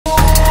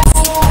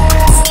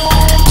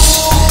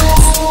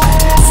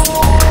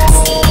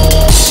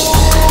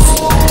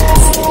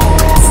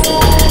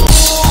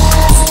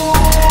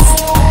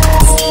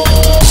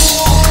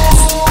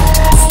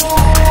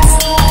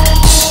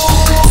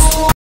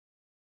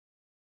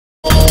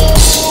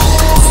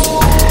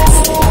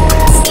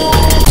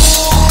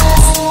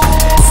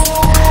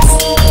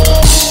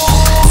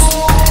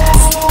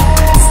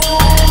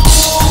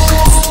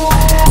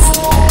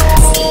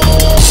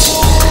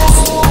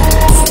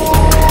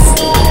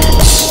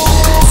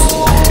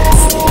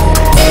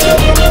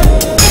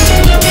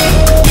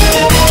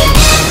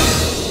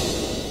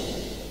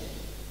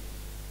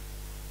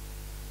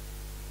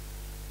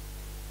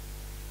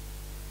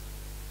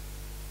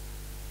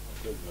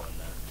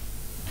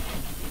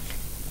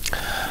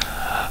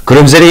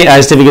Kurumzeri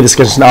ISTV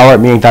discussion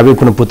hour mi tabi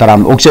kun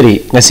putaram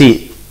okchari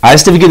ngasi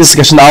ISTV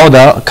discussion hour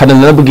da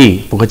khanana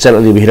bugi pukachal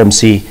ali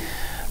biramsi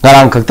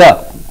ngarang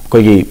khakta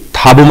koigi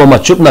thabu mama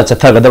chupna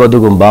chatha gadaba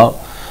dugumba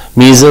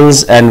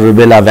measles and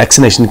rubella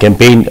vaccination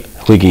campaign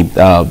koigi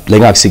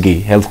lengak sigi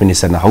health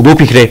minister na haudo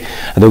pikre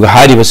aduga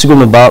hari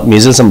basugum ba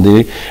measles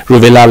samdi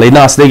rubella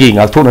laina asdegi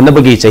ngakthona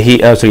nabagi chahi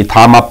sorry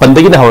thama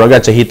pandagi na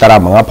horaga chahi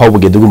 15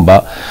 phawbagi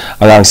dugumba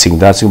agang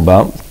singda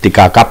sugumba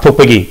tika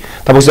kapthopagi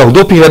tabuksa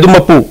haudo pikre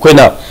dumapu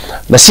koina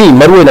nasi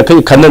maruina kai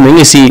khanna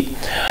mingisi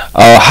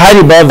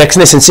hariba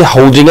vaccination si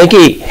holding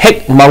ki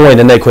hek mangoi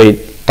na koi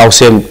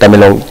tawsem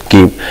tamilong ki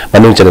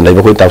manung chana lai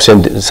koi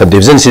tawsem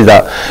subdivision si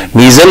da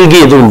measles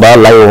gi dumba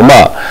layoma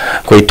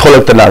koi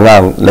tholak tana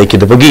ngang laiki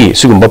dabagi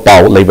sugumba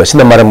paw laiba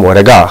sina maram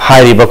oraga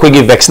hariba koi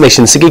gi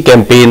vaccination sigi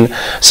campaign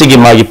sigi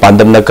magi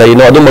pandam na kai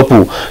no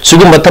adumapu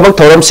sugumba thabak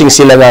thoram sing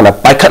silaga na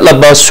paikhat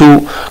laba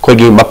su koi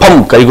gi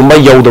mafam kai gumba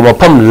yaudo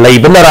mafam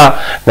laibanara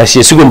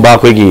nasi sugumba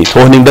koi gi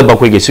thoning da ba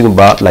koi gi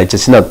sugumba lai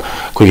chasina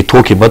koi gi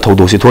thoki ba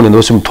thodo si thone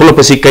no sum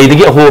tholapasi kai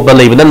digi ho ba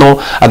laibana no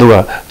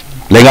aduga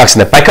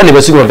Lengaxina Pakali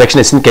was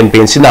vaccination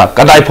campaign Sina,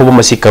 Kadai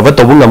Pomasi covered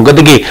the Wungam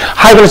Gadagi,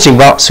 High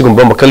Singba,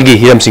 Sugumba Makalgi,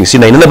 Hiram Sing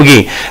Sina in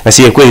Nabagi, as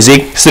he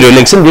acquisition, Cyril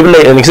Linson,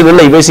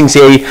 Linson, Racing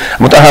Say,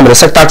 Mutaham,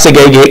 Saktax,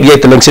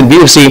 yet the Linson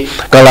BFC,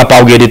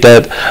 Kalapau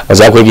edited,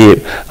 Mazaki,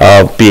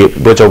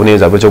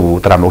 Bochovanes, Abojo,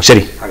 Taramo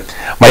City.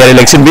 My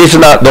election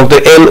Bishna, Dr.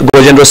 L.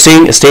 Gojendra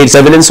Singh, State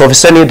Evidence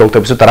Officer,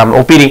 Dr. Sutaram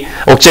Opiri,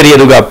 Okcheri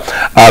Aduga,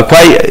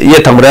 quite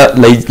yet Tamra,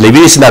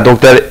 Levisna,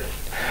 Dr.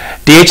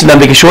 TH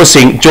Nandakishore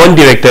Singh, Joint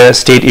Director,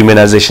 State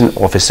Immunization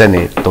Officer,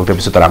 Dr.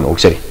 Sutaram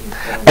Okcheri.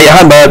 I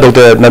have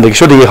Dr.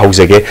 Nandakishore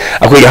Housege,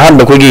 a quick hand,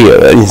 the Kogi,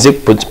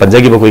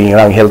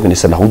 Panjagi, Health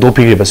Minister,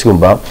 Hudopi,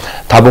 Basumba,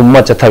 Tabu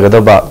Macha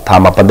Tagadaba,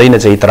 Tama Pandana,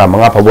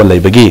 Taramanga, Pabo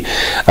Labagi,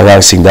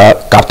 announcing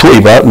that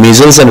Kaptuiba,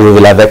 measles and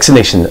rubella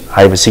vaccination,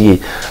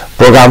 Hibasigi,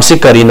 Program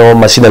Sikarino,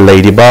 Masina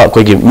Ladyba,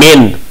 Kogi,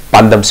 main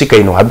Pandam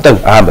Sikano, Hampton,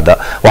 Ahmada,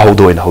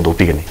 Wahudo and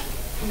Hodopigani.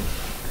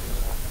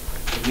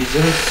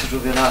 Measles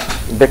rubella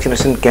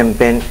vaccination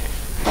campaign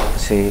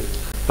se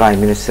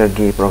Prime Minister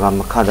gi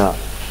program makhada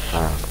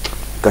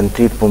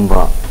country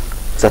pumba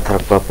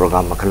chatharpa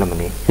program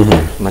makhalamani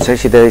masai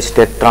sida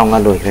state traunga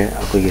loire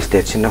akoi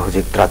state sina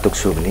hojik tratuk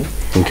subni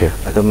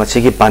ado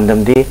masigi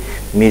pandam di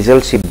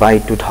measles by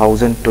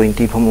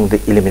 2020 phamu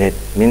de eliminate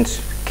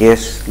means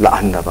case la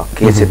handaba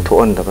case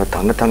thon daba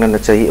thangna thangna na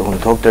chai hon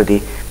thokta di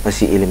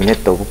masi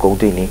eliminate to ko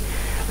dini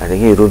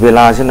adagi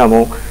rubella sina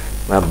mo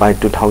by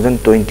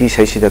 2020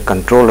 saisi the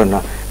control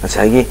na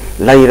nasagi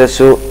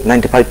lairasu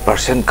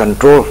 95%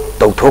 control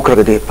to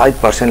thokragadi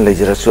 5%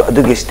 lairasu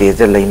adugi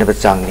stage laina ba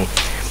changni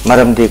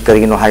maramdi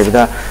karigino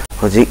haibada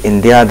hoji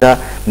India da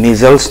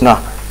measles na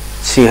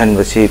sihan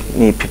basi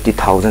mi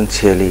 50,000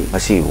 cheli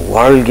masi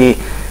world gi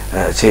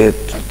che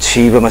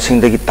chiba masing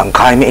dagi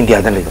tangkai mi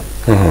India da lego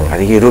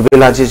ari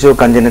rubella ji so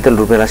congenital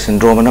rubella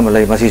syndrome na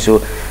malai masi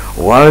so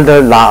world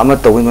la ama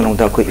towi manong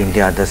da ko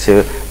India da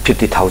se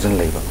 50,000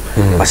 lego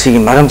masigi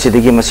maram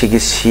sidigi masigi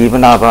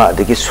sibanaba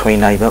digi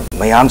soinaiba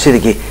mayam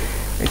sidigi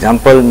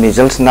example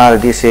measles na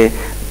di se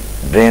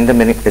brain the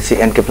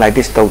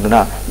encephalitis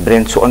tawduna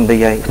brain so on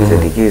bayai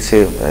digi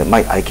se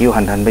my IQ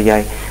han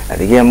bayai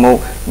digi mo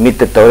mit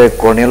tore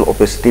corneal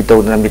opacity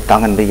tawduna mit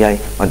tangan bayai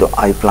mado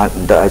eye plant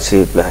da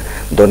se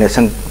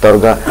donation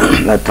torga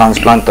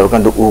transplant torga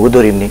do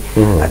ugodorimni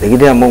digi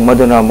de mo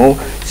maduna mo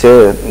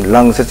se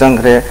lungs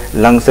changre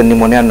lungs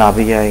pneumonia na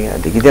bayai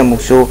digi de mo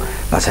so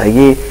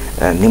masagi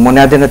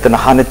pneumonia de na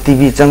hana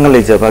TB changal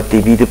lejaba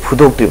TB de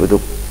phudok de bu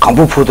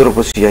kambu phudor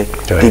ko siyai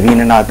TB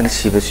na na de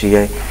siba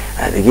siyai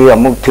adigi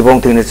amuk thibong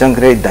thine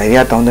changre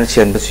diarrhea tawn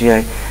sian ba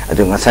siyai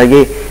adu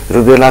ngasagi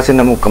rubella se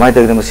namu kamai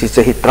tagda masi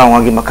chahi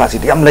trauma gi makha si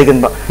yam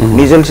laigan ba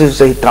measles se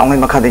chahi trauma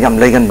makha de yam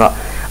laigan ba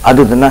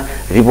adu dana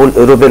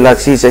rubella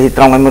si chahi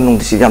trauma manung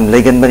si yam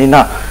laigan bani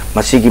na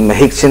masi gi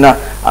mahik sina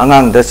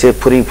angang da se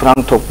phuri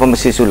phurang thokpa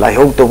masi su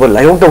laihok to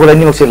la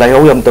ni se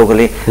laihok yam to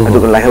gale adu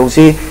laihok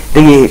si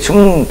digi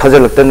sum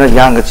thajalakta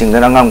yang ga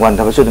chingna ngang gwan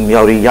da su dum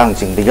yauri yang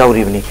ching de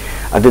yauri bani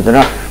adu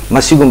dana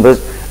masi gum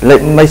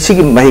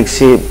Masigi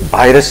mahiksi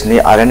virus ni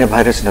RNA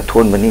virus na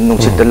thon bani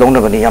nungsit da longna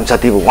bani yam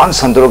chati one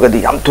sandroga di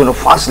yam tuna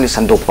fastly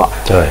sandokpa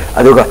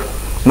aduga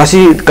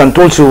masi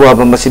control suwa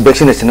ba masi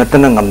vaccination na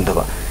tanang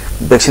amdaba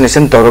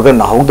vaccination toroga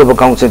na hawdaba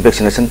count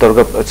vaccination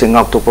toroga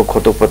chingak tokpa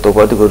khotokpa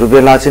toba aduga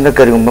rubella sina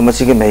karigumba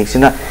masigi mahiksi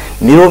na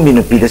miro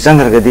minu pi da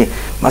changarga di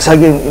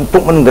masagi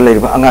puk manung da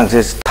leriba angang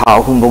se tha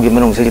humbogi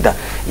manung se da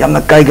yamna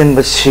kaigan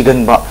ba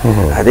sigan ba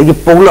adegi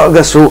pola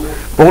ga su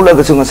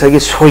ngasagi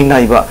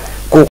soinai ba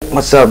Cook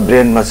masa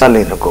brain masa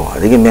lenako,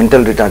 adigi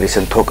mental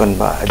retardation token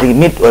ba, adigi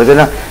mid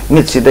organa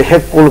mid si the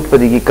head cool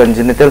padigi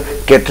congenital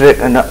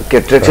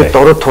cataract se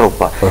toro thorok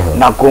pa,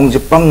 nakong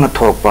jipang na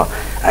thorok pa,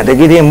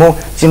 adigi de mo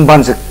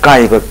chimban se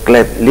kai ba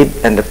cleft lip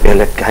and the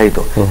palate kai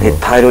do,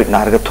 thyroid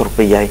narga thorok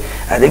pa yai,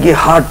 adigi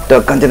heart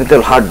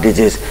congenital heart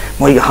disease,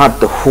 mo heart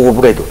the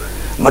hob gai do,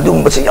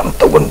 madum basi yam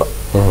tawon ba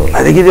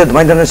adigi de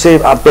mai dana se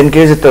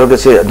pancreas targa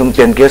se adum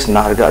pancreas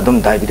narga adum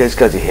diabetes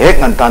ka je hek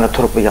ngan ta na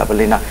thorpa ya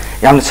balena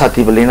yam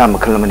sati balena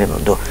makhal mane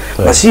do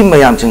basi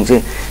mayam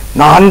chingse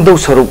nan do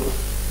saru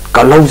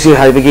kalau je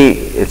haibagi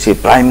se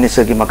prime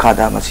minister ki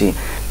makhada masi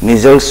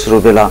measles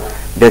rubella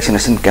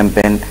vaccination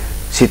campaign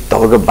si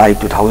tawga by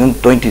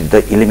 2020 the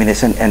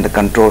elimination and the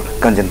control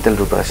congenital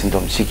rubella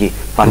syndrome siki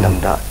pandam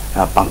da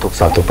pangthok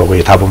sa to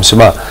pagi thabum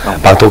sima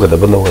pangthok da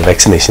bono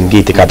vaccination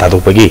gi tika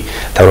thadok pagi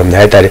tharom ne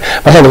haitare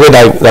masan ko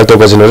dai doctor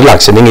ko general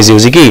laksani ngi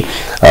ji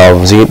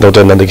ji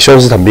doctor nan de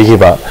shon tham bi gi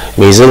ba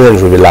measles and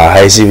rubella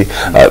hai si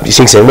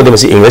sing seng ma de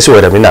si english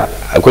word amina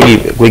ko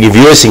gi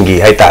viewers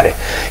singi haitare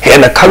he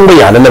na khangba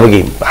yana na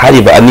bagi hari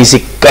ba ani si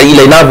kai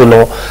leina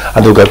buno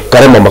aduga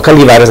karama makal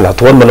gi virus na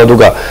thon bana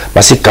duga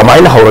masi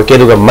kamaina hawrake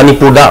duga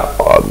manipur da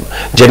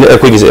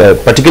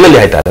particularly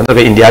haitare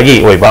na india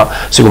gi oiba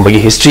sugum bagi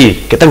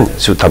history ketang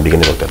su thambi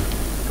gani doctor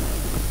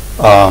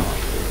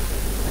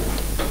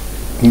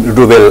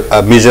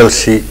rubella measles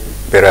si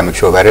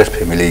paramyxo virus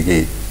family gi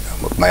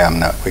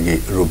mayamna kogi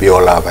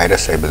rubiola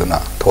virus ai baduna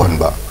thon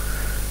ba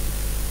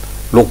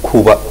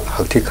lokhuba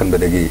hakthi khan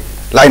badagi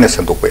laina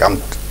santok yam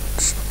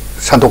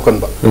santokan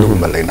ba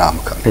dum laina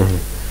ma kan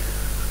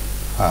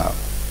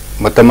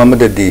matam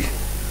amadadi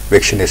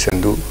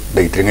vaccination du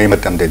dai tringai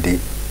matam dadi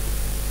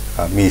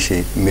mi si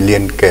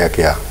million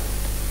kaya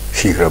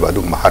shigra ba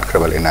dum hat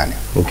kraba laina ne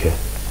okay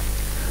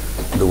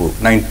du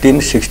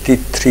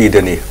 1963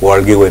 dani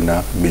world gi wena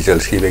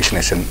measles ki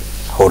vaccination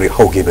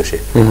hogi base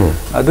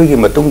adu gi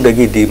matung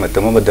dagi di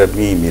matam amada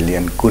mi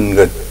million kun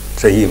ga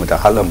sahi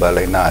mata halamba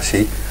laina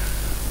si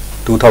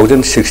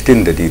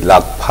 2016 dadi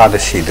lak phada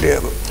sidre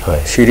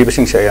siri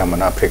basing saya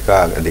mana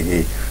Afrika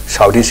adigi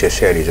Southeast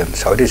Asia region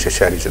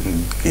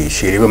ki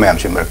siri ba mayam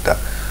simrakta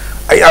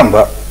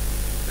ayamba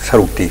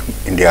sarukti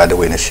India da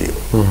wena si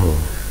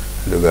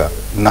duga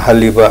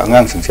nahaliba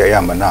angang sing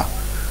saya mana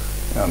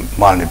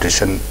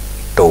malnutrition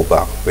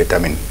toba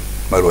vitamin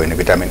maroina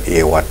vitamin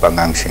A wat pa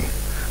ngang sing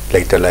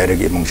later later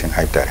gi mung sing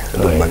haiptar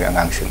dum bang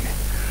angang sing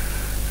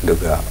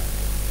duga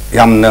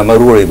yamna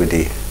maruri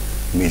bidi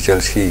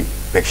measles ki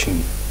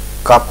vaccine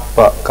kap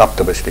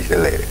ta basti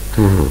later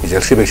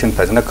measles ki vaccine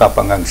phajna kap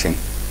angang sing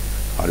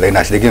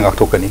laina sidigi ngak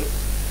thokani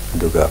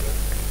duga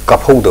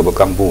kap hoda ba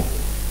kambu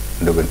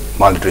duga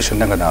malnutrition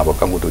na na ba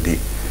kambu di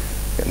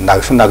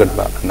nagsun nagan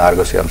ba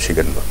narga se am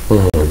sigan ba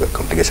duga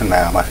complication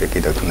na ma se ki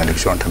da tun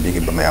election thambi gi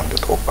ba mayam to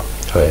thokpa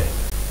hoi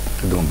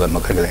dum ba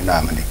makhal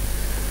laina mani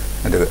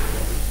duga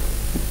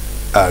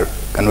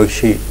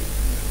kanoi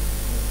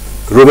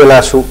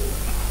rubella su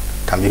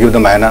thambi gi da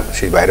mayana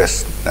si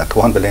virus na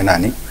thohan ba laina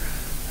ni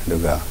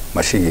duga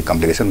masi gi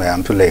complication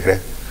mayam tu lekre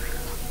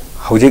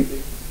hojik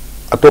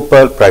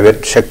atopa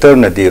private sector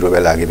na di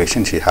rubella gi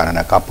vaccine si hana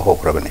na kap ho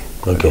krabani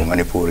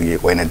manipur gi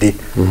waina di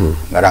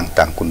ngarang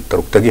tang kun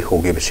taruk tagi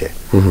hogi bese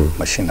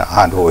machine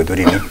han ho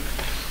duri ni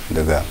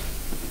daga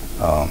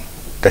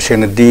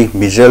tasena di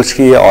measles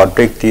ki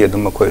outbreak ti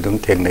adum ko adum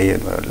thengnai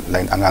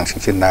line angang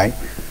sing sin nai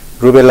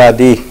rubella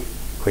di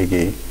khoi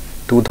gi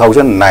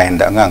 2009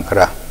 da angang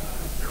khara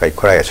kai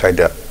khrai sai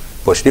da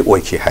positive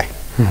oi ki hai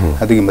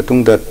adu gi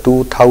matung da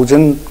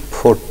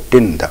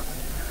 2014 da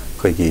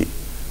khoi gi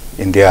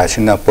India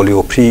sina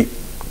polio free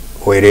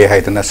oire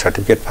haidana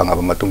certificate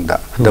phangaba matungda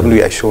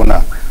WHO na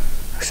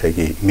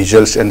segi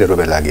measles and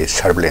rubella gi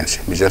surveillance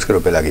measles ki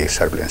rubella gi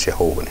surveillance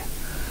hobune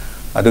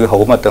adu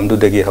ho matamdu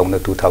degi hauna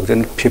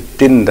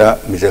 2015 da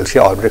measles ki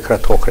outbreak khara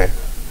thokre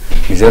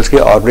measles ki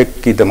outbreak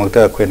ki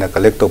damakta khoina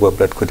collect toba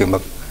blood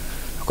khudimak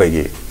koi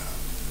gi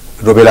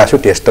rubella su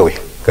test tawi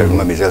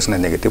karma measles na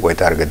negative oi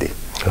targadi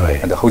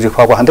adu hoji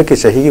phawa handa ki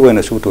sahi gi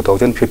wena su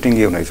 2015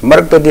 gi unai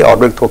marakta di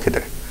outbreak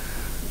thokidre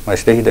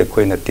masih dah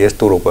kau nak test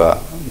tu rupa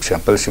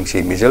sampel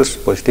singsi measles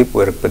positif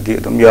work padi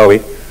dum yawi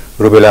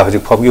rubella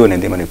hajik phab gi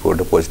di manipur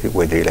da positive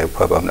way dei lai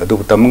phab am adu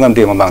tamangam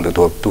de mamang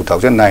tu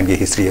 2009 gi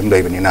history am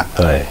lai bani na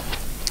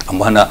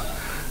amana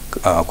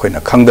koi na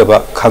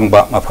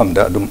khangba mafam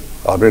da dum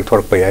outbreak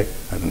thor pa yai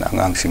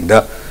angang sing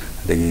da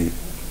degi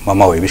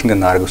mama wei bising da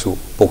nar ga su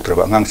poktra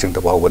ba angang sing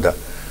da ba da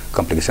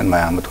complication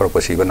ma am thor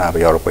pa si bana ba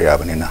yar pa ya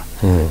bani na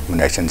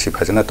immunization si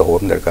phajana to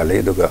hom dar ka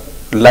lai duga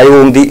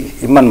laiong di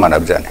iman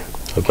manab jane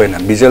koi na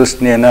measles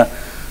ne na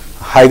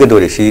high ga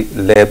dori si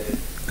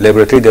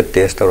laboratory da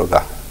test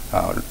roga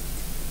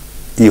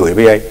i oi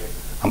be ai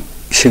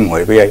sing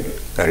oi be ai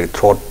dari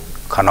throat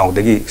khanau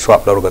degi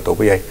swab roga to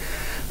be ai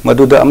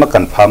madu da ama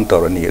confirm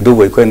to ni adu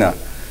boi koi na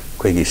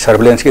koi gi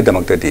surveillance ki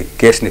damak di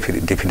case ni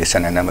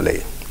definition na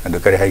malai adu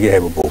kare ha gi ha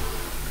bo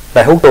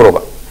lai hok to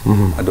roba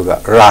adu ga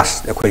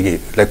ras koi gi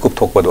lai kup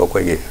thok pa do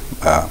koi gi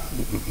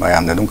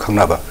mayam na dum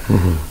khangna ba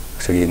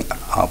sagi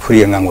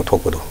phuri ngang mo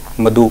thok pa do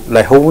madu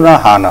lai hona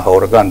hana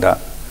horaganda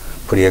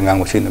puri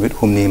ngang usin namit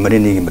humni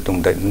marini gi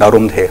matung da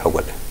narum the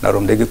hawal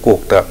narum de gi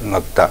kokta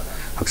ngakta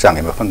haksang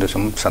e mafan du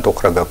sum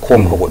santok raga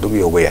khom ho du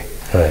yo be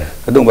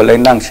adung ba lai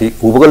nang si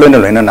ubaga loina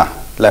loina na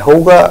lai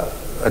hoga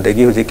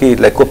adegi hujiki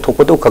lai kop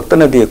thok du khakta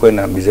na di ko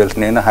na measles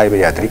ne na hai ba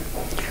yadri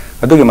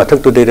adu gi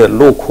mathak tu de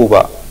lo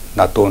khuba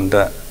na ton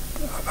da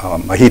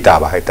mahi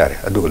taba haitare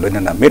adu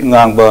loina mit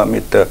ngang ba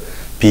mit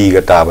pi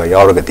ga taba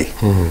yauragati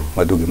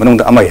madugi manung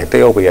da amai hekta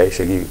yaw ba yai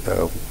segi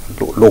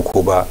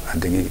lokho ba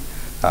adigi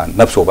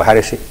napso ba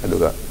haresi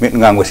aduga mit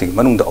ngang ba sigi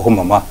manung da ahum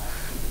ama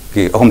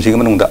ki ahum sigi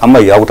manung da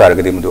amai yaw tar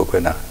ga di madu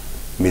koina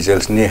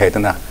measles ni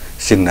haitana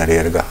singna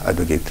rerga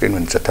adugi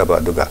treatment chathaba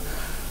aduga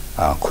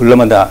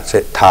khullamada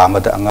se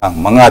thamada angang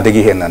manga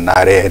dagi hena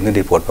nare hen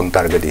report pang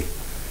tar ga di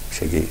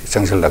segi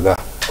sangsalga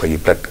koi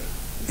blood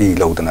I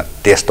laudana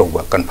test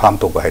toba confirm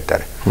toba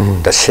haitare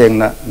ta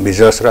sengna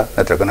measles ra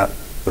natragana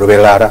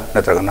rubella ra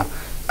natragana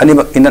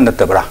animak inna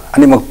natabra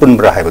animak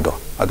punbra haibado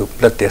adu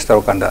blood test tar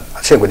kanda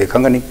sengbadi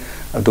khangani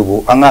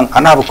adubu angang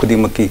anabu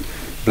khudimaki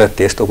blood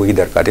test toba gi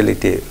darkari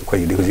lite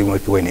khoi di huji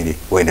maki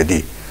waini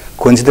di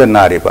consider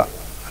nariba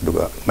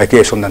aduga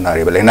make somna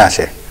nariba lena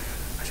se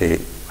si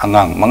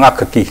angang manga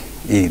khaki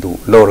I du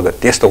lorga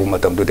test toba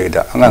matam du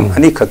deida angang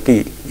ani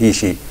khaki I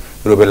si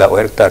rubella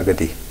oer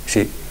targati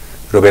si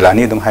rubella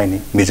ni dum haini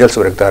measles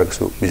orak tar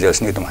su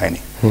measles ni dum haini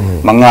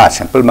manga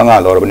sample manga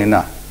lorbanina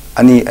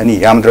ani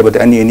yamdrabade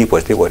ani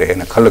positive ore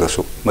na khalaga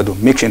su madu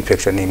mix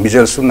infection ni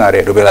measles su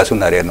nare rubella su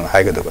nare no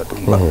haiga do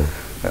tum ba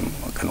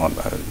kanon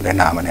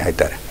lena mane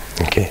haitare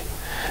okay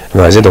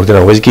no aje doctor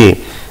awji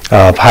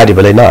phari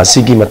balai na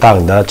asigi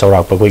matang da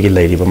chawrak pa koi gi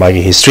leiri ba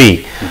magi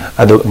history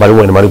adu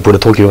maru na maru pura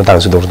thoki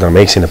matang su doctor na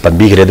make sin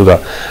panbi gre duga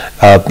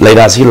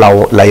leira si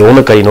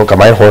layon kai no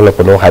kamai hol la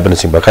kono haiban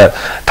sing ba kha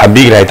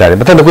thambi gre haitare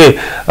matan koi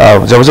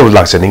jaw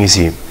lakchani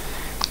si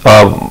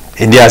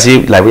India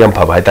si lai yam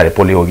phaba haitare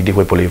polio gi di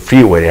koi polio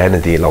free ore ha na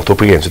di lauto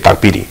program su tak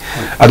pi di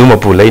adu ma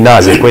pu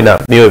leina je koi na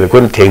mio be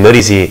koi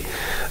thengnari si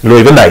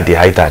loi ba nai di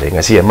haitare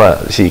ngasi ama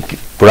si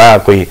pura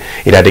koi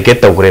eradicate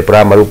tau kore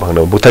pura maru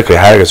phangno butha kre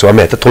ha ga so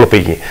ame ta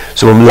tholope gi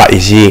so la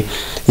isi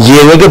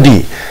ye ga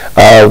di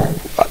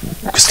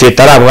state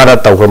tara ngara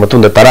tau ko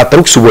matunda tara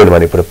taruk subo ni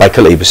mani pura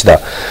paikal ai bisda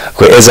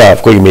ko eza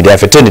ko media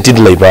fraternity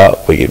de laiba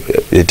ko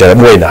tara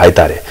moi na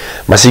haitare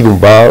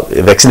masigumba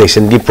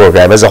vaccination di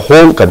program as a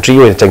whole country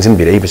yo changsin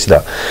bi ai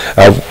bisda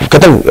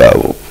katang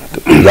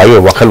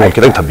layo wakal mo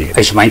kitang thambi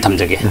ai sumai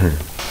thamjage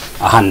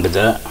ahan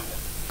bada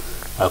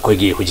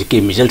koigi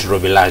hujiki measles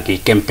rubella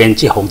ki campaign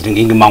chi hongdring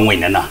gi mangwai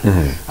na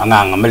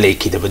angang ama lei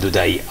khidaba du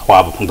dai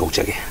awa bu phungdok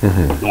jage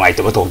nungai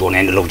ta ba tok do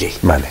ne loje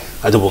mane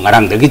adu bu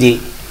ngarang da gi di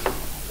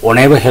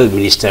honorable health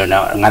minister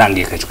na ngarang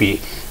gi khachki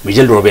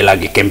measles rubella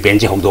ki campaign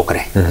chi hongdok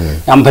kare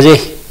am bhaje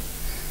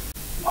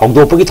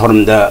hongdok pa gi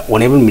thoram da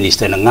honorable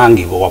minister na ngang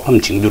gi wa pham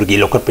chingdur gi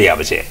lokat pa ya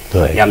ba se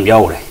yam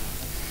yaw re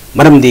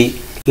maram di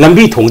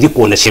lambi thong di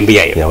ko na sembi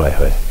ya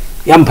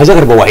yam phaja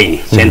kar bawa ni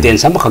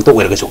sentence am khak to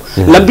wer ga su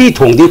lambi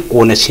thong di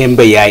ko na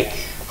sembe yai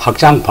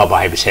hakchang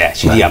phaba hai bse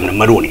sidi yam na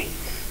maruni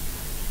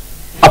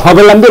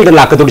aphaba lambi da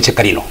la ka to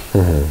chekari no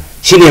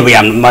sini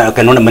yam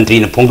kanon mantri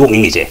na phongdu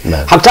ngi je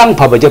hakchang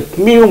phaba je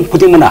miyum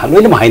kuding mana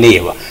loi na hai ne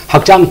yewa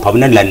hakchang phaba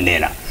na lan ne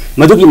na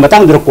madugi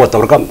matang dur ko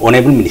tor ka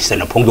honorable minister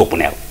na phongdu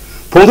pune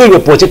phongdu be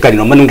po chekari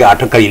no man ga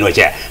athak kari no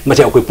je ma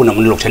je akoi punam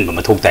lokchen ba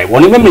ma thok tai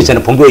honorable minister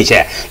na phongdu je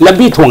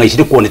lambi thong ai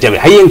sidi ko na je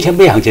hayeng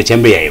chembe hang che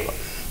chembe yewa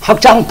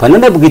hakchang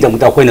phanana bugi dam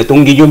ta khoina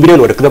tunggi yumbire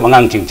lo rakdam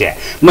angang chingche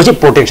machi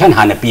protection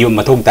hana pi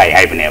mathok tai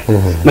hai bne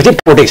machi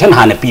protection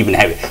hana pi bne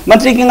hai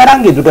mantri ki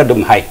ngarang gi duda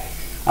dum hai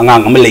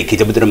angang am lei ki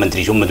ta budra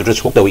mantri sum madura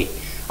sok tawi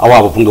awa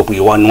ba phungdo pu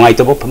wa nuai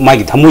ta ma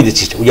gi thamui de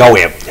chi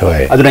yawe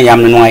aduna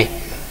yam na nuai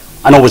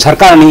ano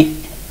sarkar ni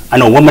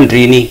ano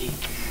mantri ni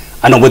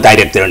ano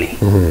director ni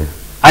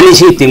ani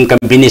si team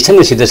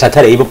combination si da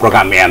sathar ibu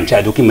program yam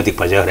cha du ki matik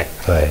pajare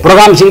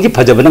program sing ki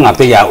phajabana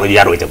ngakte ya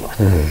roi ta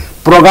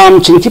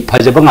program sing ki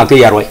phajaba ngakte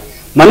ya roi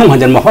manung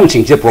hanjan mafam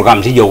sing ki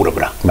program si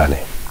yorabra mane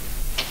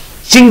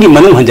singi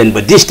manung hanjan ba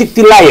district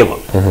ti laye ba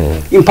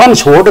imphal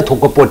so da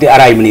thok ko ti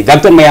arai mani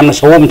doctor mayam na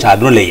som cha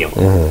du le yo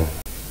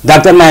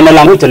doctor mayam na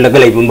langu chal laga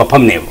lei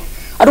mafam ne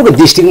adu ga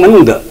district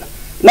manung da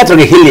natra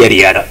ge hill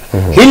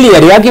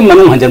area ki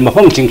manung hanjan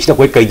mafam sing ki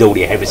koi kai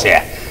dori hai ba se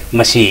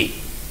masi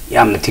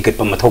yamna ticket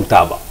pa mathok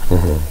ta ba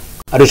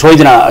adu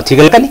soidna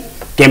tigal kani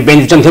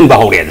campaign changchen ba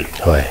hore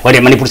hore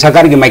manipur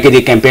sarkar gi maike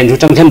di campaign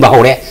changchen ba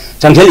hore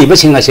changcheli ba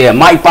singa se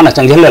mai pa na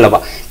changchel la ba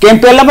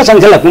campaign la ba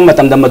changchel kum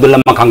matam da madul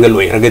ma khang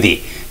loi ragadi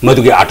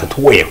madu gi atha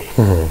thuwe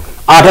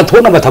atha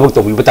thona ba thabak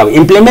to bi ba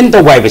implement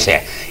to bai ba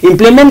se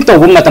implement to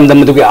matam da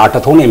madu gi atha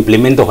thona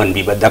implement to han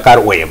bi ba dakar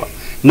oye ba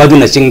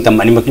maduna sing tam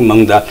ani maki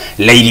mangda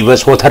leiri ba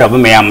sothara ba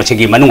mayam se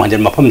gi manung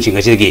hanjan mafam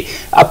singa se gi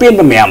apen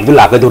ba mayam du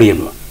la ga dori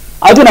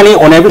aduna ni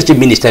honorable chief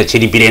minister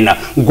chiri birena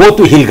go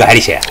to hill ga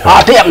harise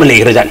ate am le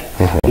rajani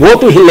go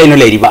to hill leno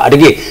leiri ba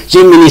adege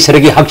chief minister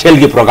gi hakchel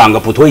gi program ga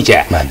puthoi che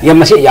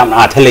yam se yam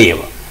athe le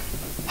ba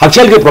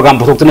hakchel gi program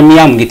puthokna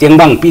miyam gi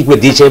tengbang pi ba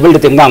disabled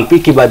tengbang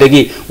pi ki ba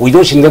degi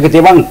widow singa gi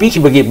tengbang pi ki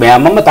ba gi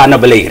mayam ma ta na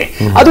ba le gre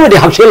adu de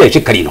hakchel le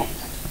chi karino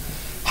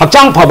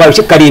hakchang phaba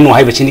chi karino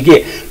hai ba chini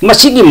gi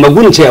masi gi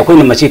magun che akoi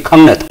na masi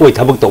khangna thoi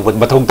thabak to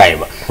ba thok tai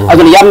ba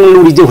aduna yam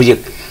luri je hujik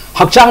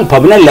hakchang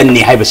phabna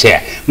lanni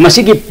haibase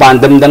masigi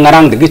pandam da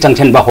ngarang de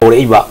changchen ba hore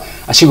iba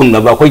asigum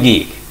na ba khoi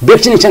gi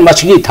vaccination ba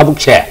sigi thabuk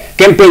che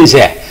campaign se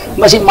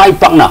masi mai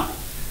pakna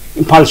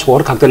imphal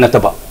sor khakta na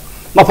taba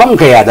mafam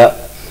kaya da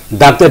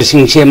doctor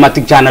Singh से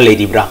मतिक चाना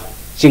लेदिब्रा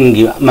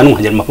चिंगी मनु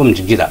हजर मफम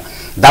जिदा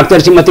doctor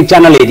से मतिक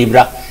चाना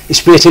लेदिब्रा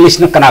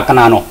specialist न कना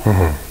कनानो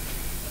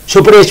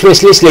super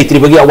specialist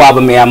लेत्रिबगी अवाब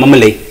मयाम अम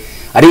ले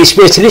अरे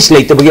स्पेशलिस्ट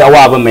लेतबगी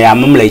अवाब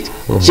मयाम अम ले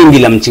चिंगी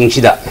लम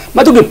चिंगसिदा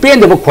मदुगी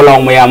पेंदब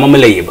खोलाव मयाम अम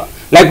लेयबा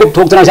लाइक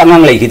थोक्तना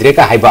सांगांग लेखिद्रे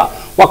का हाइबा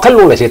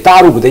वखल से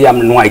तारुबद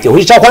याम नुआइते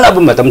हुई चाखलब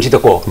मतमसिदा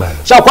को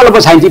चाखलब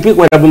साइंटिफिक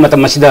ओइरब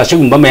मतमसिदा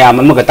सिगुंबा मयाम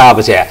अमगा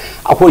ताबसे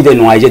अखोइदे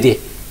नुआइजदि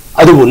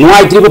अदुबु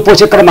नुआइत्रिबा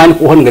पोसे करमान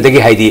कोहनगदगी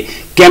हाइदि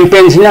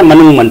कैंपेन सिना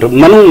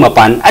मनुंग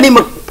मपान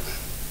अनिमक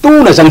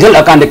तूना संगठल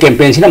अकांड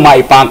कैंपेन सिना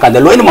माइ पाकांद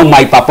लोइनमक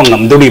माइ पापंग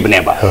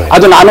ngam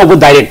अदुना अनोब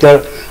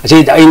डायरेक्टर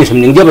असी अइन सुम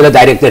निंगजेबदा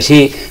डायरेक्टर सी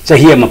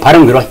सही अम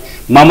फारंगिरोय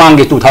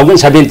ममांगे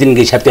 2017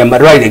 की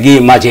सेप्टेम्बर राइदगी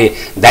माजे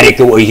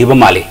डायरेक्टर ओइहिबा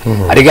माले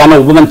अरेगे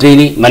अनोब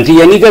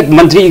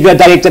मंत्री का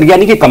डायरेक्टर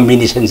यानी कि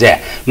कॉम्बिनेशन से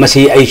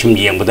मसी आई सुम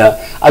येंबदा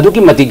अदुकी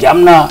मतिक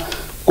यामना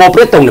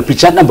कोऑपरेट तौना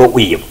पिचना बो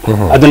उइ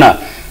अदुना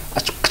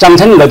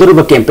चंगथन गदुरब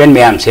कैंपेन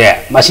मैम से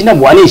मसिना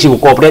वानी सिबु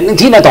कोऑपरेट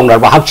निथिना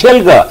तौनरबा हक्सेल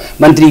ग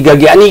मंत्री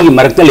ग यानी की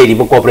मरकत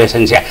लेरिबो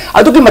कोऑपरेशन से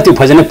अदुकी मति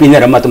फजना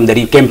पिनर मतम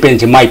दरी कैंपेन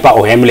से माइ पा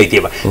ओहेम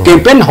लेतेबा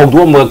कैंपेन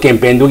हौदो म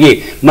कैंपेन दुगी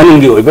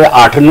मनुंगी ओइबा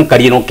आठन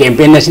करिनो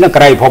कैंपेन नसिना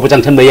कराई फोप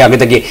चंगथन बया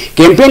गदगी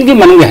कैंपेन की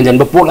मनुंगी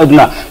हंजन पोट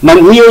अदुना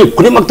मन मियोय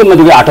कुनिमक्त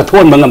मदुगी आठ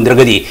थोन मंगम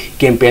द्रगदी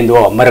कैंपेन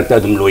दो मरकत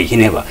अदुम लोइ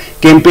हिनेबा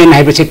कैंपेन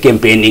हाइबसे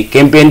कैंपेन नि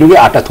कैंपेन दुगी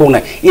आठ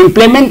थोन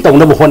इंप्लीमेंट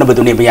तौनब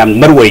होनबदुनी बयाम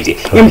मरुइदि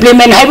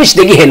इंप्लीमेंट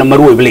हाइबसदगी हेन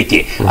मरुइब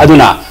लेते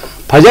अदुना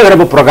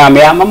फजगरब प्रोग्राम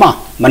मैम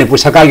मनपुर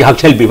सरकार की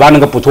हक्सेल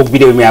विभाग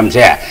पुथोपीब मैम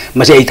से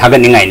मसे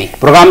थागनिंगाइनी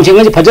प्रोग्राम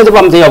सिंग फजदब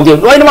अमत याउदे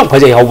लोइनमक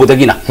फजै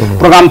हौबदगिना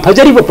प्रोग्राम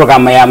फजरिब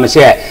प्रोग्राम मैम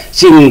से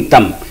चिंग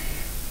तम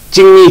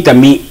चिंगी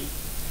तमी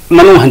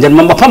मनु हंजन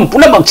मफम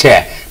पुनमक से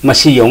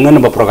मसी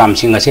यौननब प्रोग्राम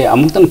सिंग से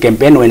अमुक्तन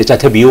कैंपेन ओइन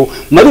चथबियु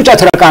मरु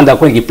चथरकांदा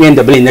कोई पेन द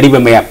नरिब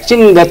मैम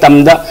चिंग तम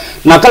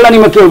नाकल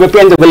अनिमक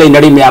पेन द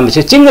नरि मैम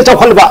से चिंग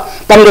चौखलबा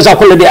तम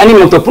चौखलदे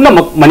अनिमक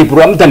पुनमक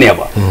मणिपुर अमतनेब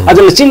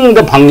अदुन चिंग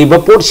फंगिब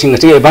पोट सिंग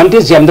से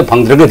एडवांटेज याम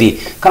फंगद्रगदी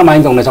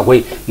करमाइन तौना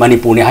चखोई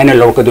मणिपुर ने हाइना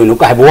लौरकदोइनो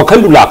का हाइब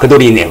वखल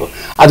लाकदोरिनेब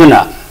अदुना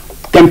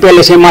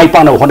कैंपेन से माइ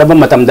पाना होनब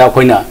मतमदा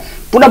अखोइना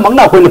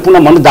पुनमकना अखोइना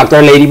पुनमक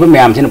डॉक्टर लेरिब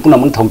मैम से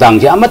पुनमक थौदांग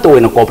से अमत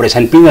ओइना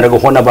कोऑपरेशन पिंगरग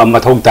होनब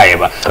मथौ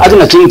तायब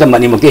अदुना चिंग तम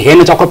मणिमक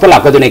हेन चौखप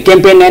लाकदोने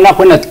कैंपेन ने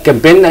अखोइना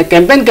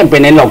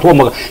कैंपेन ने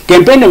लौथोम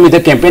कैंपेन नमिद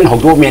कैंपेन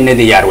हौदो मेने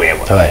दे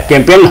यारोयब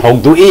कैंपेन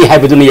हौदो ई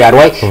हाइबदुनी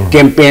यारोय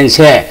कैंपेन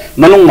से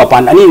मनुंग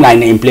मपान अनि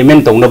नाइन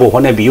इंप्लीमेंट तौनब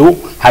होनबियु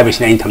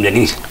हाइबसिना इन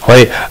थमजनिंग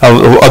होय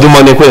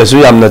अदुमने कोयसु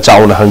यामना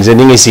चाउना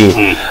हंजनिंग इसी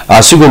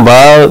असुगुंबा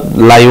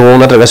लायों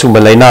नत्रगा सुगुंबा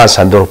लाइना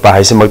संदोरपा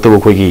हाइसे मक्तबो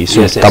कोइगी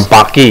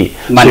तंपाकी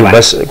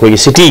बस कोइगी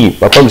सिटी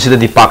मफम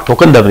सिदि पाक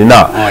थोकनदबनिना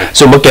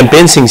सुम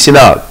कैंपेन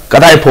सिंगसिना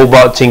कदाय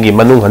फोबा चिंगी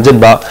मनुंग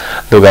हंजनबा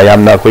दुगा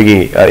यामना कोइगी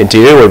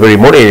इंटीरियर ओइबा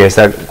रिमोट एरियास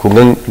दा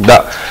खुंगन दा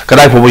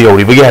कदाय फोबा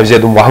यौरिबगी हाइबसे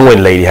दुम वाहंग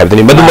ओइन लेरि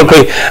हाइबदनि मदुम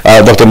कोइ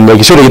डॉक्टर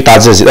किशोर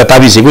की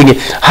ताबीसी कोइगी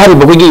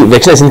हारिबा कोइगी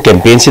वैक्सीनेशन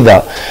कैंपेन सिदा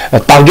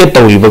टारगेट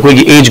तौरिबा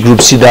कोइगी एज ग्रुप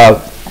सिदा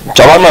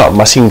चावना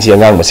मसिंग जी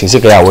अंगांग मसिंग से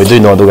कया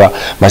ओइदोइनो अदुगा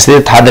मसिदे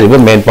थादरिबा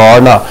मेन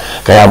पावर ना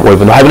कया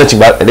ओइबनो हाइबना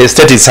चिंबा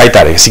स्टैटिस्टिक्स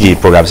साइट सी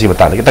प्रोग्राम सी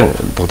बताना कितंग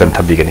डॉक्टर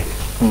थबिगनी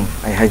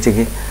आई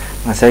हाइजिगी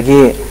ngसाigi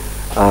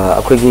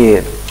अखोगी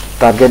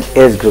टारगेट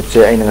एज ग्रुप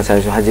से आइन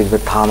ngसाइ हाजिग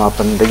था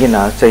मापन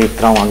दगिना चै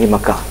 30 गी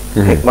मक्का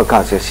हेक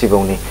मक्का से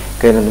सिबौनी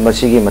केन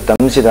मसिगी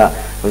मतम सिदा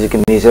हुजिक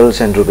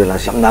मीजल्स एंड रूबेला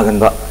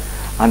समनागनबा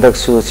अंदक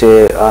सु से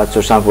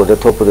चुरसापुर द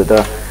थोपुर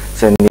द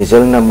से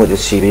मीजल न मुद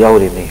सिबि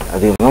यावरिनि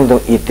अदि ngam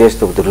ई टेस्ट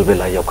तो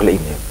रूबेला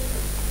याखलैनि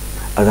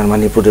अदन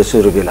मणिपुर द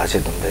सु रूबेला से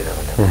दुम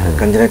दैरा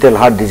कंजेनिटल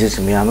हार्ट डिजीज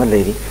मियाम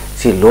लेरी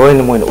सी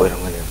लोइन मोइन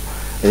ओइरंगनि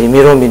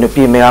रिमिरो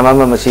मिनुपी मियाम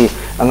मसी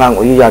अंगांग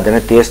ओइ यादना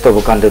टेस्ट तो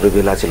कांद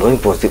रूबेला से लोइन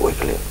पॉजिटिव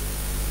ओइखले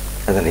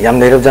अदन याम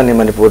लेरब जाने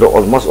मणिपुर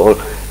ऑलमोस्ट ऑल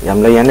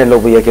याम लैयाने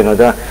लोग या केनो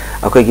दा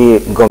अखोगी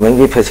गवर्नमेंट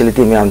की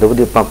फैसिलिटी मियाम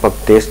दबुदी पाक पाक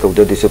टेस्ट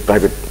तो this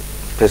private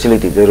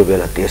facility they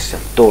rubella test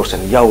टोर्स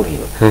and याउरी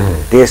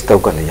test तो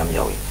कन याम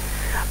याउई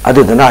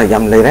अदुदना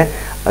याम लेरे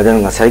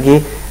अदन ngसाigi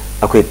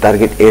अखोई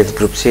टारगेट एज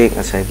ग्रुप से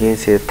ngसाigi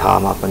से था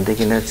मापन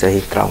देगिना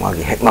सही 30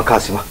 गी हेक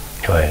मखासिमा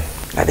होय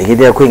अदगी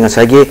दे अखोई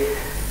ngसाigi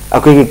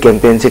अखोई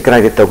कैंपेन से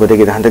कराई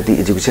तौगदगी हंदक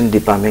एजुकेशन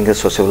डिपार्टमेंट का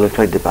सोशल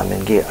वेलफेयर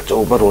डिपार्टमेंट की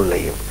अचौबा रोल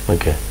लैयो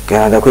ओके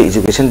क्या अखोई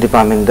एजुकेशन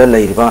डिपार्टमेंट द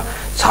लैरिबा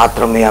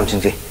छात्र मयाम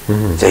सिंजे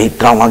सही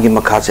 30 गी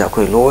मखा से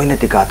अखोई लोइना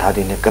टिका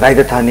थादिने कराई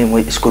द थाने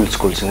मोय स्कूल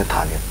सिंग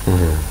थाने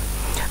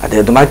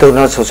अदे दुमाय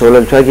तौना सोशल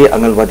वेलफेयर की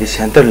anganwadi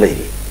centre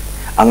Larry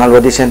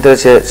anganwadi centre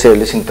से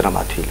लिसिंग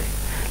 30 ले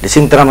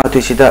लिसिंग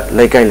 30 सिदा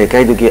लेकाई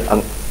लेकाई दुगी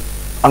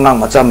अंगांग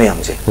मचा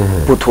मयाम से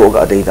पुथोगा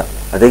अदैदा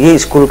अदगी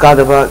स्कूल का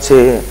दबा से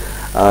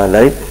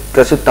लाइक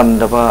कसु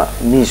तमदबा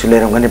मी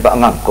सुलेरंगने बा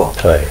अंगांग को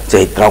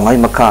जई 30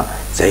 मखा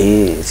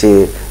जई से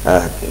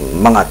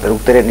मंगा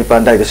तरुक तेरे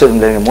निपान दाइ दसुम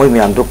ले मोय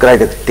म्याम दु क्राइ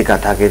टिका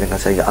थागे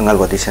ngसाigi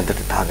अंगनवाड़ी सेंटर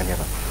थागने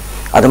बा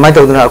अदमाय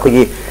तौदना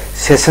अखोगी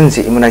सेशन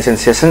से इम्यूनाइजेशन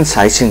सेशन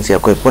साइसिंग से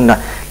अखोई पुन्ना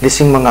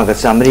लिसिंग मंगा गा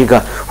चामरी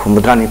गा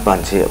हुमद्रा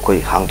निपान से अखोई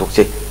हांगदोक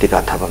से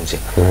टिका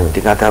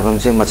थाबम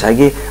से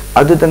मछागी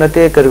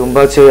अदुदनते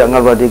करगुंबा से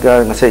अंगनवाड़ी गा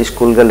ngसा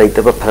स्कूल गा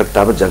लैतबा फरक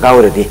ताब जगह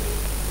ओरदी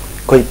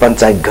कोई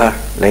पंचायत घर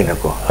लेना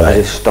को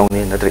अरे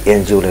स्टोनी नत्र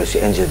एनजीओ ले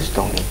एनजीओ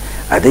स्टोनी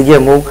अदगी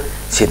मु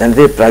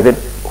सिदनदे प्राइवेट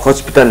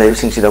हॉस्पिटल ले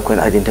सिंगसिदा कोइन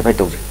आइडेंटिफाई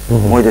तौजी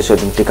मोय दे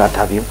सोदम टिका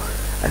थाबियो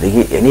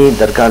अदगी एनी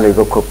दरकार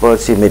लेबो खोपर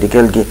सि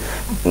मेडिकल की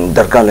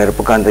दरकार ले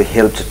रपकान दे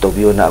हेल्प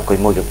तौबियो ना कोई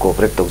मोय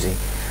कोऑपरेट तौजी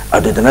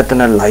अदुदना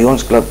तना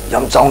लायंस क्लब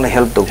याम चाउन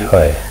हेल्प तौबी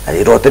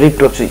अदि रोटरी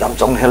क्लब सु याम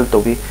चाउन हेल्प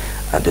तौबी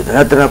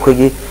अदुदना तना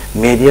कोई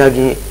मीडिया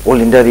की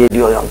ऑल इंडिया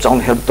रेडियो याम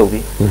चाउन हेल्प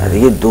तौबी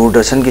अदगी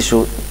दूरदर्शन की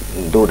सु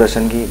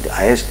दूरदर्शन की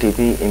ISTV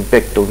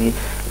impact तौबी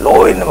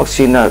lion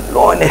मक्सिना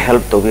lion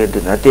help तौबी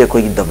अदुना ते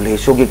कोई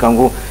WHO की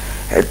कांगू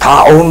था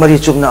अहम मरी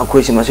चुबना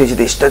कोई से मसे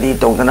से स्टडी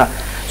तौदना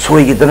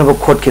सोई की दनब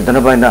खोट की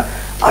दनब ना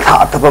आधा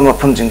अथबा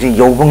मफम जिंग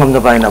यौब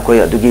ngam ना कोई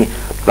अदुगी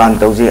प्लान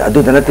तौजी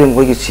अदुदना ते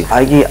कोई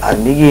सिपाही की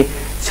आर्मी की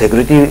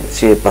security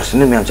से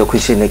पर्सनल में जो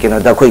खुशी ने केना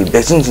दा कोई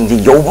वैक्सीन जिंग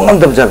यौब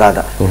ngam जगह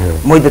दा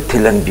मोय द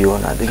थिलन बियो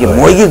ना दगी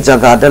मोय की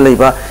जगह दा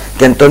लेबा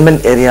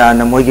कैंटोनमेंट एरिया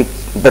ना मोय की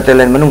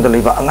बटालियन मनुंग दा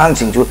लेबा अंगांग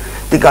सिंजु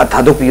टिका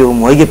थादो पियो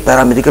मोय की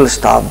पैरामेडिकल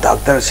स्टाफ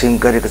डॉक्टर सिंग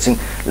करे कसिंग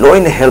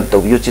लोइन हेल्प तो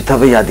बियो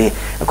चिथाबे यादी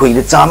कोई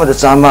ने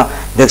चामा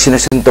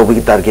वैक्सीनेशन तो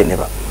बगी टारगेट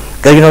नेबा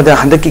कगिनो दा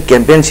हंदक की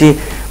कैंपेन सी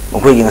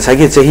कोई की ngasa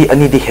gi chahi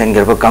ani di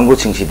hengerba kangu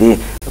singsi di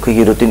कोई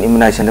की रूटीन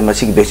इम्यूनाइजेशन दा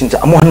मसी वैक्सीन चा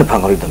अमोहन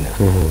फंगरि दम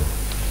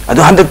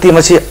अदो हंदक ती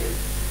मसी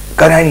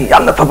कराई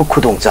यामना फब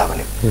खुदोंग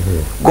चाबने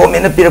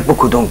गवर्नमेंट पिरप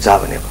खुदोंग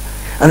चाबने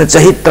अन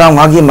चाही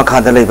 35 गी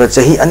मखादा लेबा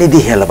चाही अनि दी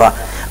हेलबा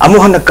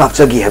अमोहन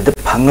कापचगी हेब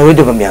फंगरि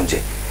दब म्याम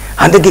जे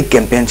हंदक की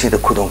कैंपेन से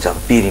द खुदोंग चाब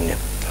पिरिने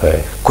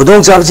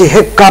खुदोंग चाब से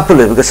हेक काप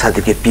लेबा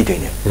सर्टिफिकेट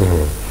पिदोइने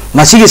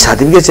मसी की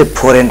सर्टिफिकेट से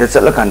फॉरेन दा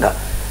चला कांदा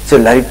से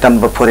लाइक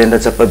तंब फॉरेन दा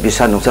चप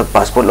वीसा नुसा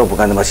पासपोर्ट लो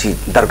बगान मसी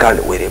दरकार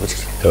ओइरे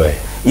बछि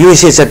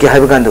USA चके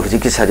हाइब कांदा हुजि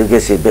की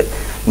सर्टिफिकेट से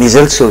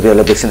मिजल्स सोरियल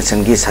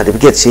वैक्सीनेशन की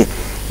सर्टिफिकेट से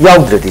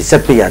याउद्रदी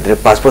चप्पे याद्रे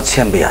पासपोर्ट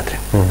सेम याद्रे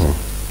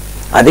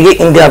अदगी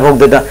इंडिया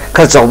भोगदा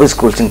खर चाउब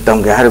स्कूल सिंग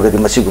तम गे हारगदी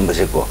मसी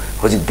गुंबसे को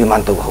हुजि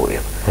डिमांड तो हौरे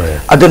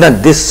अदुना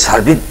दिस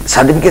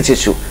सर्टिफिकेट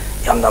से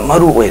यामना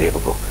मरु ओइरे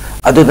को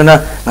अदुना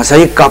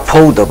नसाई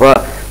काफौ दबा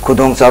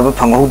खुदोंग चाबा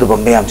फंगौ दबा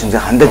मैम सिंग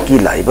हंदक की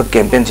लाइब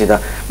कैंपेन सिदा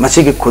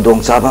मसी की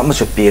खुदोंग चाबा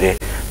अमसु पीरे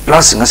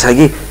प्लस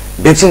नसाई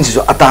वैक्सीन से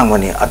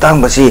अतांगवनी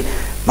अतांगबसी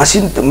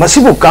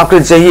मसीबु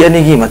काकल चाहिए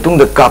अनेगी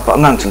मतुंग काप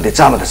अंगांग सिंग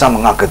चामा चामा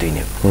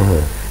ngakadine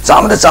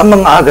चामा चामा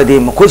ngakadi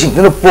मखोइ सिंग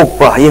न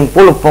पोकपा हयें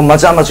पोलप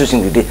मचा मसु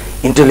सिंग दि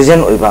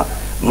इंटेलिजेंट ओइबा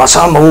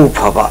मसा महु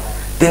फबा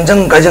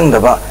तिनजंग गजंग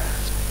दबा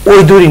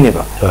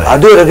ओइदुरिनेबा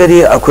अदुरगदि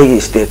अखोइ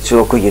state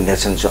so अखोइ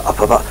nation so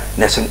अफबा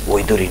nation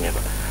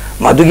ओइदुरिनेबा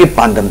मदुगी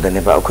पांदम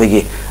दनेबा अखोइ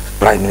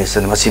prime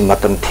minister मसी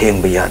मतम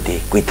थेंग यादी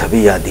कुइ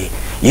थबि यादी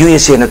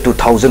USA ना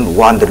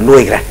 2001 द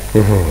लोइग्रे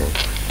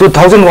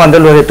 2001 द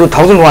लोइरे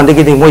 2001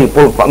 दगी दि मोइ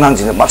पोल पांगांग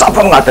सिंग मचा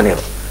फम गातने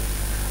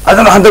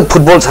अदन हंदक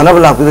फुटबॉल सानब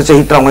लाकु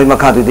चही 30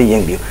 मखा दु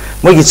येंबियो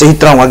मोइ चही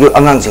 30 गी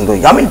अंगांग सिंग दो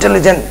याम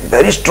इंटेलिजेंट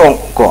वेरी स्ट्रांग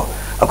को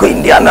अखोइ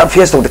इंडिया ना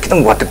फेस तो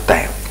खितंग वाटक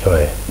ताय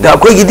दा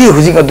अखोइ गिदी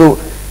हुजिंग अदु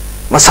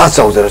मसा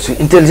चाउजरसु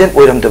इंटेलिजेंट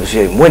ओइरम दबसु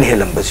याय मोइन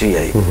हेलम बसु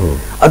याय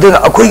अदन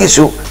अखोइ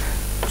गिसु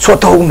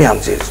सोथौ म्याम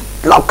जे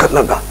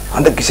लाखलगा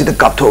हंदक किसिद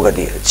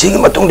कापथोगदी सिंग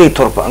मतुंग दे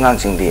थोरप अंगांग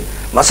सिंग दि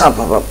मसा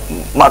फबा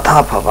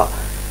माथा फबा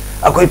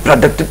अखोइ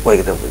प्रोडक्टिव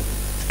ओइगदब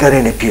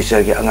करेने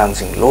फ्यूचर के अंगांग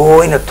सिंग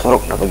लोइना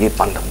थोरक नबगी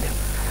पांदम दे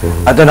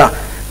अदना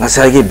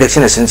नसागी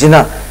वैक्सीनेशन सिना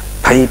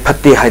फै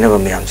फत्ते हाइनबा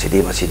म्याम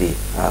सिदी मसिदी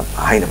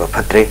हाइनबा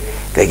फत्रे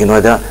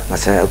कगिनोदा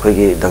नसा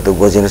अखोइगी डॉक्टर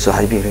गोजेनसु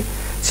हाइबिरे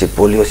से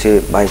पोलियो से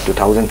बाय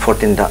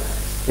 2014 दा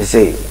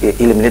इसे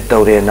एलिमिनेट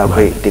तौरे ना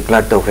कोई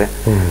डिक्लेयर तौरे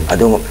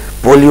अदो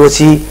पोलियो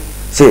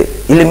से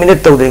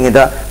एलिमिनेट तौदेंगे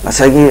दा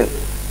नसागी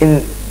इन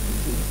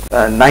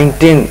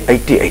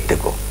 1988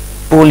 को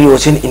पोलियो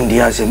से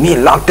इंडिया से मी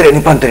लाख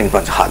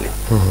 3.5 हाले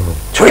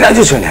छोइना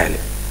जो छोइना हाले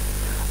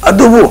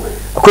अदुबु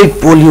अखोइ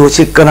पोलियो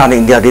से कनाने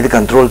इंडिया दे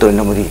कंट्रोल तो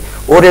नमुदी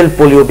ओरल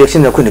पोलियो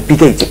वैक्सीन अखोइ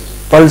पितै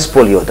पल्स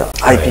पोलियो दा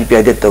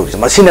IPPI दे तौ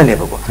मसिना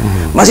नेबको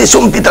मसि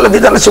सुम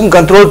पितल सुम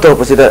कंट्रोल तो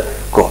पसिदा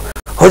को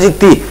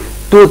होजिकती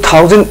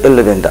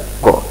 2011 दा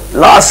को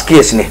लास्ट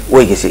केस ने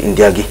ओइगे से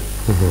इंडिया की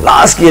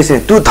लास्ट केस ने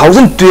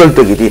 2012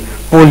 तक दी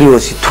पोलियो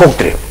से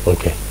थोक्ट्रे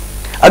ओके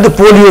अदु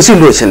पोलियो से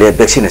लोइसले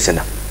वैक्सीनेशन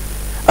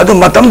अदु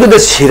मतम दे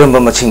सिरम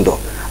मसिंग दो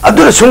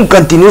अदु सुम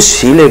कंटिन्यूस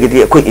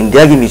सिलेगदी अखोइ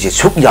इंडिया की मिसे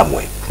सुक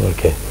यामोय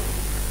ओके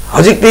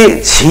हजिकती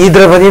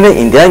सीद्रबनी ने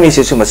इंडिया में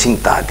से मसिंग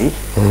तादी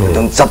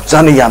दम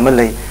चपचाने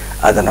यामलै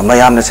अदना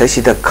मयामना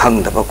सैसिदा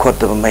खंगदब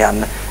खोतब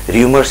मयामना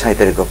र्यूमर्स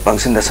हाइतरे को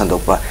पंक्शन द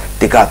संदोपा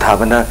टिका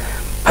थाबना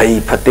फै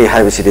फत्ते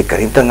हाइबसिदि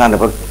करिंत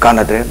गानब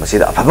कानद्रे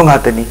मसिदा अफबं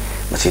हातनी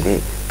मसिदि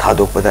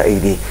थादोपदा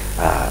एदी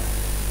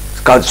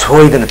का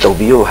छोइदन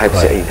तौबियो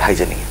हाइबसे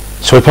हाइजनी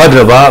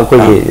सोइफाद्रबा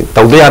कोई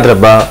तौदे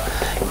याद्रबा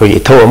कोई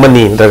इथौ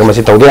अमनी नत्रगा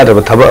मसि तौदे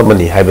याद्रबा थबा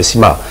अमनी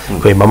हाइबसिमा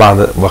कोई ममांग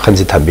वखन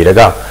जि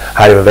थबिरगा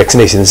हाइबा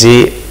वैक्सीनेशन सि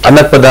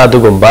अनकपदा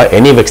दुगुंबा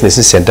एनी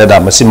वैक्सीनेशन सेंटर दा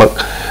मसिमक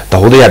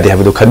तौदे यादे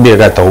हाइबदु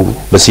खनबिरगा तौ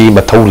मसि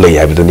मथौ लई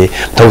हाइबदुनि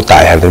थौ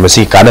ताय हाइबदु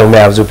मसि काना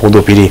मैयाजु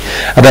पोंदो पिरि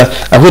अदा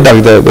अखु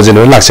दागिदा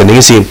गजनो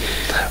लाक्सनिंग सि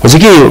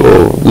होजिकि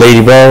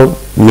लेरिबा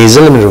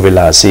मेजल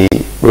रुबेला सि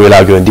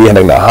रुबेला गोंदी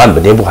हनकना हान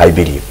बने बु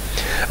हाइबिरि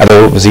अदो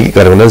जी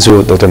करनसु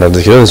डॉक्टर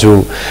नंदकिरनसु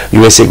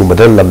यूएसए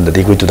गुमदर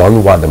लमददी कोई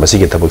 2001 दा मसी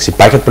के थबक सी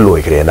पाइकट पलो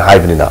इकरे ना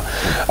हाइबनिना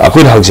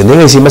अखुन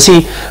हंगजने सी मसी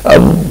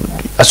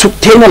असुक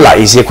थेना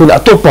लाइसे अखुन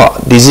अतोपा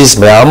डिजीज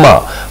मयामा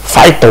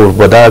फाइट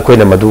तौबदा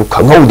कोइना मदु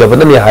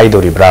खंगौदबना ने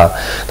हाइदोरिब्रा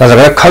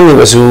ताजरा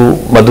खंगबसु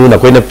मदु ना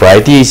कोइना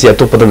प्रायोरिटी से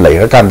अतोपदा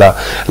लाइरा कांदा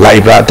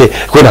लाइब्रा ते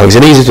कोइना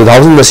हंगजने सी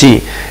 2000 मसी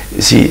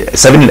सी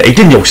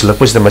 17-18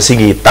 योक्सलपस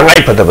मसीगी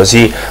तंगाई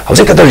फदबसी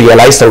हौसे कत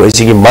रियलाइज तौ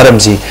इसिगी मरम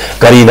सी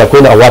करीना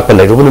कोइना अवात प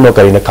लेरुबनो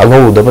करीना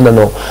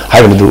खंगौदबनो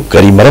हाइबनु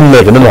करी मरम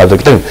लेगनो हादो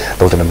कितन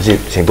डॉक्टर नमसी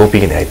सेंगदो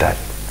पिगने हाइता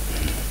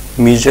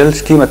मीजल्स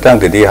की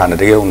मतंग दे हाना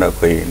दे उना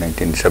कोई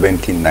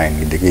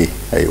 1979 दिगी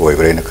आई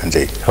ओइबरे न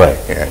खंजे होय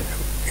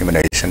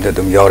इम्यूनाइजेशन दे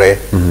दुम यावरे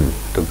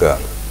तुगा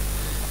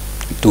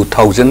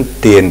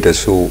 2010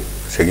 दसु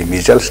सेगी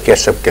मीजल्स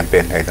कैचअप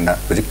कैंपेन हाइदना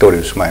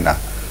विजिटोरियस माइना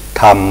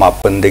थाम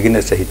मापन देगिना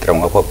सही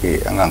तरंगा फॉकी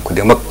अंगांग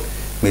खुदिमक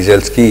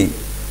मीजल्स की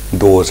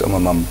डोज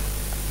अममम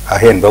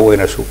अहेन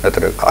बवैना सु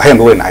नतर अहेन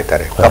बवैना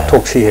हाइतारे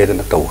कापथोक्सी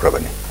हेदना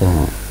तौखरबनी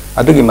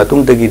अदुगी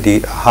मतुंग दगी दी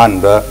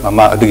हानबा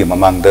ममा अदुगी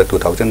ममांग द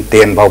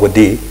 2010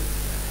 बावदी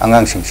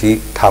अंगांग सिंगसी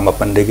थाम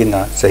मापन देगिना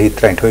सही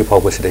 33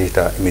 फावबा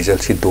सिदैता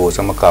मीजल्स की डोज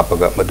अमा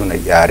कापगा मदुना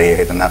यारे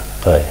हेदना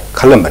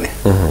खलमबनी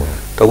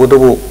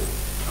तबुदबु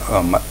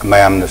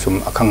मयामना सुम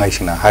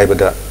अखंगाइसिना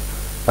हाइबदा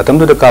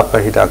मतमदुदा कापा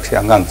हिदाक से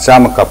अंगांग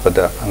चाम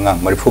कापदा अंगांग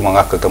मरिफु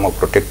मंगा कतम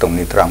protect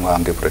तौनी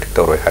त्रांगांग they protect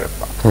तौरोय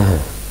हारपा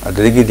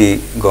अदगी the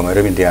government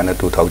of India ने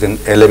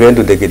 2011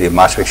 दु देगी दी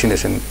मास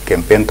वैक्सीनेशन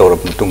कैंपेन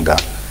तौरप मुतुंगदा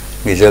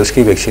मीजल्स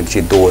की वैक्सीन ची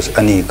डोज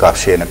अनी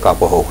कापसे न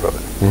कापो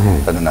होखरबन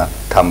अदना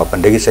थाम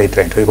पंडेगी सही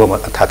 33 बो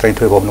था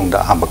 33 बो नुंगदा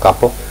हम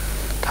कापो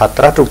था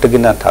 33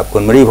 तगिना था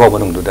कोनमरी बो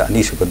नुंगदा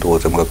अनी सुब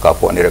डोज हम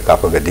कापो अनिर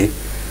कापगदी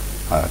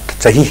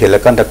सही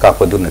हेलकंदा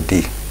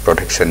कापदुनदी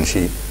protection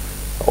C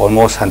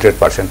almost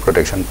 100%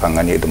 protection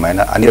fangani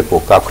dumaina anir ko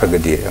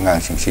kapkragadi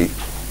angang singsi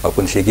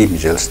mapunsi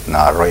measles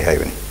na roi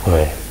haibani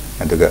hoi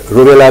aduga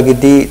rubella gi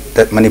di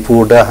that manipur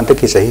da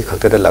hantaki sahi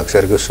khakta da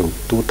laksar ga su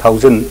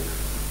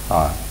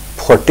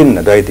 2014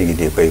 na dai di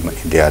gi koi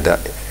india da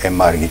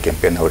mr gi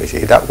campaign hore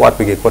si da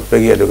wat gi kot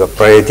gi aduga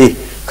priority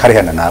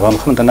kharhana na bam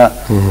khamtana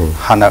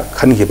hana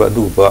khan gi ba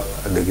du ba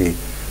adugi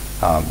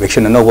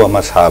vaccine no wa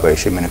ma sa ba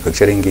si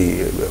manufacturing gi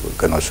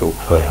kano su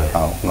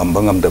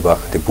ngambangam da ba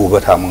de pu ba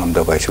tha ngam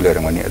da ba su le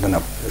ramani aduna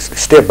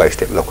step by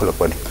step lokol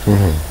pani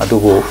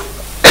adugo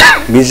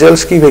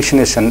measles ki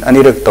vaccination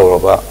anirak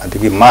tawba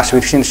adigi mass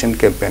vaccination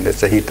campaign da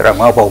sahi tara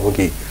ma ba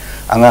gi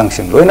angang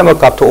sing loina ma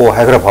kap tho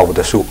hagra ba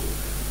da su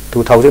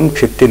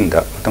 2015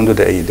 da tamdu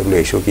da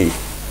WHO ki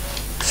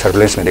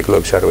surveillance medical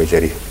officer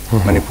wajari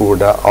manipur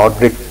da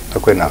outbreak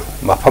akoina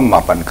mafam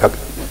mapan khak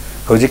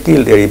hojiki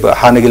leriba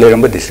hanagi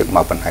leramba district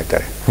mapan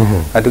haitare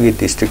adugi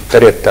district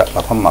taretta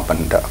mafam mapan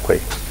da akoi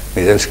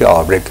measles ki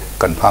outbreak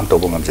confirm to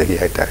bungam jahi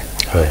haitare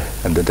hoi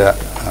anduda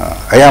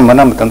aya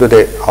manam tamdu de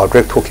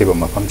outbreak thokiba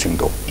mafam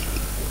chingdo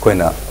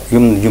koina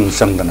yum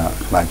samdana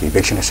magi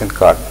vaccination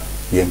card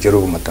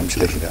yengjeru matam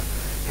sida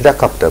hida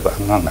kapta ba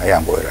ngang aya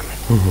boirame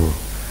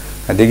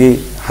adigi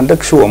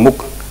handak su amuk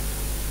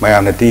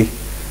mayamna di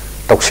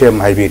toksem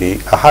haibiri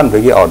ahan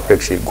bagi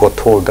outbreak si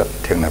gothol da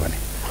thengna bani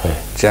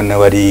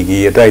January gi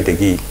adai de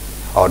gi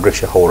outbreak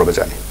se hora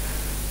bajani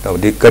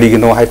tawdi kari gi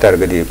no hai tar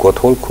gadi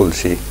gothol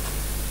khulsi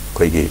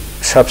koi gi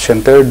sub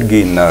center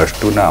gi nurse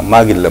tuna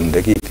magi lam de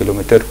gi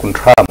kilometer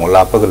kunthra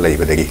mola pag lai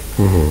ba de gi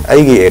ai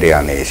gi area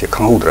ne se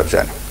khanghu drab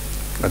jani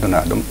aduna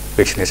dum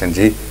vaccination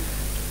ji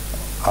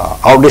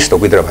outreach to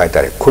bidra hai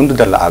tar khundu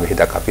da la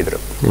hida kapi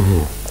drab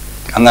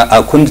anga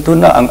khundu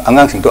tuna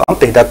angang sing to am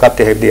te hida kap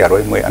te heb dia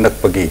roi moi anak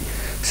pagi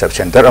sub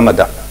center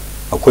amada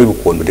akoi bu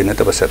kon budina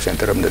ta sub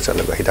center amda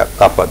chalaga hida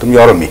kapa tum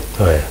yorami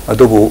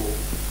adubu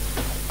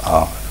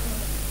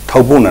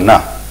thawbuna na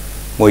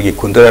moi gi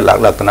khundara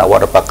lak tana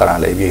wara pakara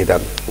lai bi hida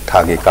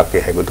thagi kape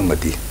haibu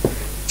dumadi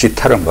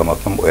chitharam ba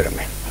makam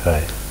oirame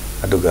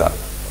aduga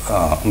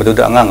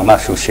maduda angang ma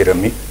su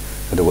sirami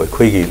aduga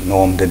khoi gi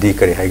nom dadi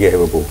kari haige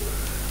haibu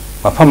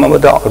mafam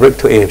amada outbreak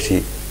to AFC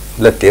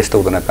blood test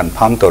tawdana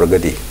confirm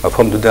toragadi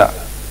mafam duda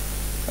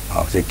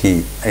jeki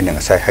aina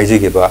ngasai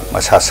haijige ba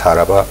masa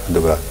saraba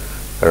aduga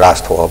ras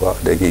thoba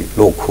degi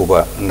lok khuba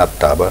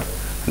nattaba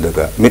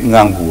daga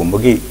mitngang bu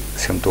magi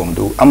symptom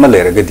du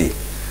amaleragadi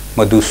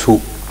madu su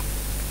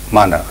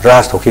mana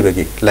ras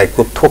thokibagi like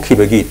ko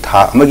thokibagi tha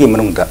amagi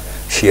manungda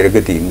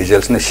shiragadi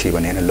measles na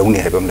shibane na longni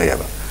haibam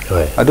layaba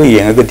adu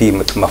yengagadi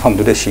mafam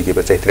du da shigi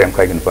ba chaitrem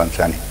khai gan pam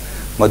chani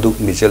madu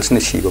measles na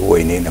shiba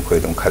woine na khoi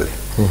dum khale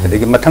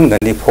degi mathang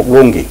gani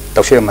phoklongi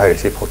tawsem hai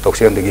se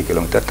tawsem degi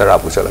kilometer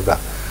 10 bu chalaga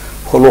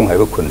phoklong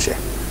haiba khunse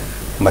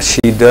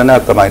masidana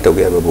kamai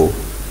tawge babu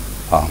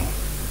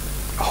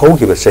how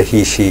give us a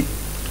he she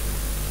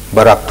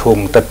barak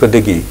thong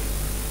tatpadegi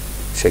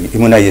say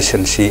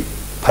immunization si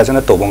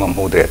Pazana Tobongam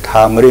Mudre,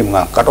 Tamarim,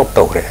 cut up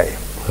to Rehay.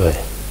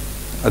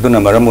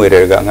 Aduna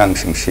Maramuere, Gang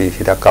Sing Si,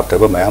 Hida Capta,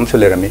 my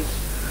Amsolerami.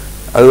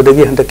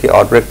 Aludagi Hantaki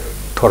outbreak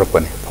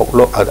Torpani,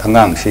 Poklo at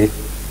Angang Si,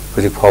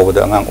 who is forward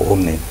the Angang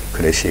Omni,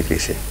 Kresi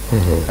Krisi.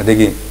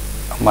 Adigi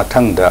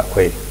Matanga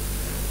way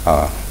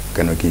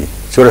Ganagi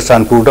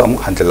Churasanpur da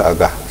amuk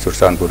hanjalaga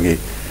Churasanpur gi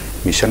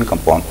mission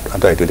compound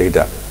adai tu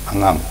deida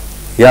angang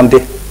yamde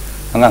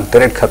angang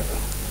teret khat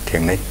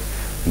thengnai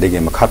degi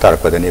makha tar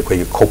padani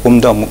khoi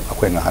khopum da amuk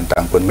akhoi nga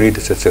hantang pon mri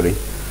da chachari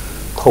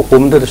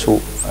khopum da su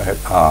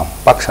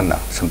paksana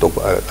samtok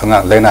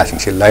angang laina sing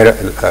si laira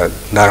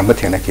naramba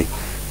thengna ki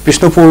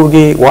Bishnupur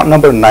gi ward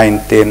number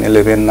 9 10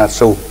 11 na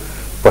so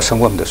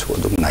pasangwam da su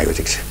dum nai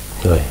wajik se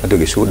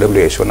adugi su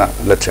WHO na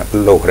latcha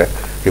lo khre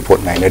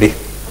report nai nari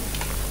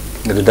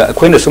da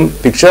khoina sum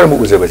picture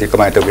bu uzeba si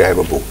kamai ta ga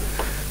bu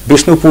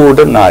Bishnupur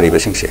da nari ba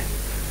sing se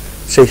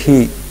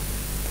sehi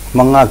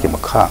manga ki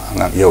makha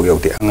angang yow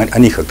de angan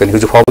ani khak tani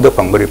ju faw da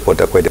pang report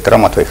da koi da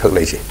trama thoi khak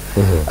lai se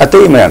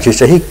atei mayam si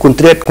sehi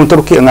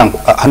kuntruk ki angang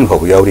han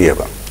ho yawri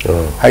ba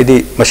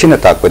haidi machine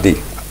tak padi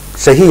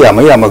sehi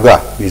yamaga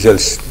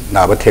results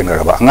na ba theng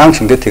ra ba angang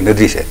sing de theng da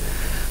dri se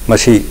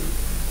masi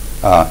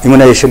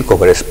immunization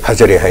coverage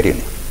phajare hairi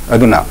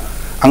aduna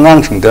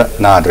angang sing da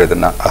na dra da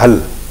na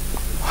ahal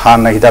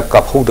han hidak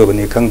ka phau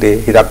bani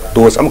khangde hidak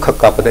dose am khak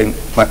ka pa dai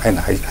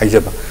aina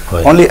haijaba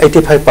only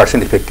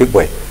 85% effective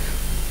boy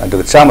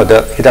adu chama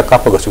da hidak ka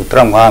pa ga su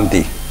tram ngam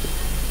di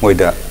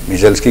moida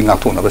measles ki ngak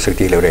thu na ba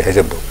sakti le re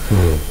haijab do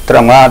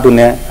tram nga du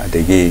ne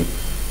adegi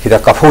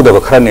hidak ka phau da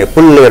ba khara ne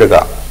pul le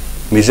ga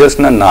measles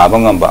na ba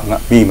ngam ba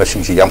bi ma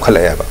sing si yam khala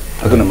ya ba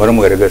aduna maram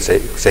ga ga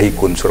sahi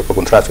kun sur pa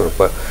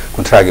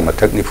kuntra gi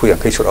mathak ni phu yang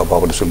kai sur ba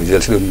ba su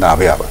measles du na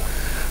ba ya ba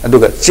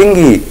aduga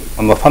chingi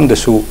mafam da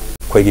su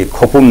khoi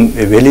khopum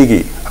valley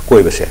gi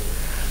akoi base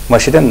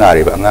masida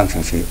nari ba angang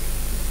sing si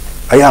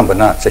ayam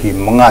bana sahi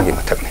manga gi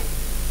mathak ne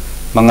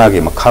manga gi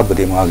makha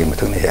budi manga gi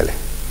mathak ne hele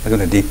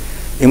aduna di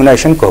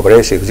immunization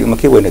coverage ji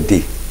maki wena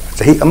di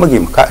sahi amagi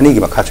makha ani gi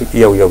makha chu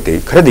yaw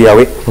de khara di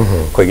yawe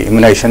khoi gi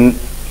immunization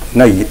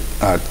na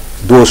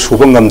do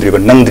subang ngam driba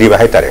nang driba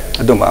hai tare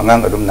adum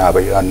angang adum na ba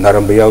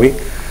naram ba yawi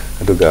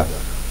aduga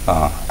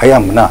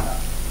ayam na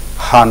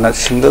hana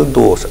single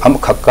dose am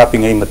khakka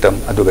pingai matam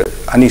aduga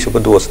ani suba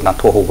dose na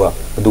tho hoba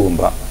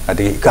adumba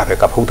adi ka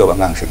ka phauta ba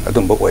ngang sing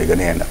adumba oi ga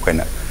ne na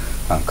koina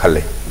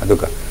khalle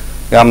aduga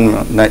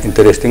yam na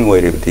interesting oi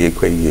ri ti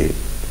khoi gi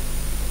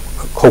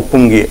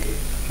khopum gi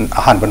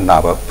ahan ban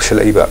na ba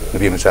selai ba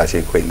nabi macha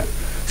si khoina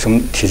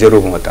sum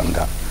thijaru matam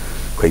da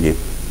khoi gi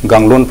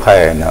ganglon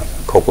phai na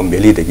khopum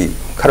beli de gi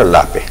khara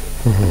la pe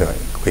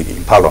khoi gi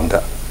imphalom da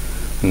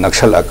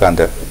naksal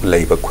akanda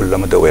leiba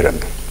khullama da weram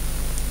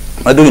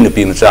adu in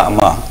pi macha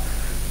ama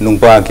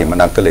nungpa ki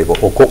manak ta leiba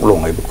okok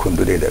long ai khun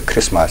du de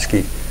Christmas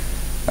ki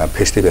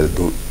festival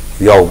du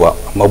yawba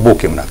mabu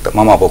ki manak ta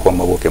mama papa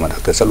mabu ki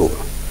manak ta salu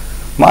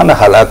mana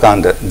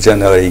halakanda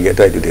January ge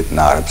dai du de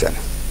narab jan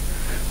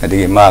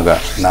adi ma ga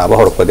na ba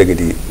hor pa de gi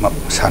di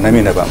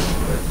sanami na ba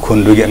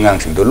khun du gi angang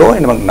sing du loi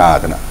na mak na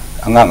da na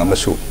angang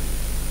amasu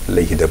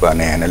leihi da ba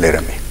ne na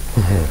lerami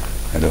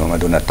adu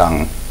maduna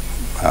tang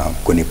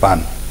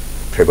kunipan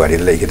February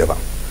leihi da ba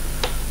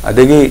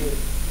adagi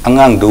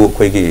angang du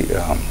khoi gi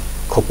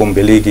khopum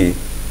beli gi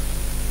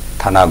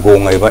thana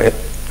gong ai ba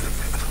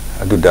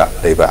aduda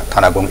leiba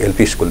thana gong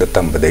LP school da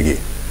tam badagi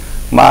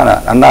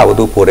mana anna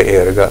du pore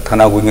erga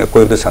thana gong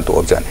koi da santo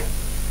objane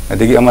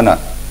adagi amana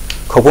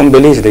khopum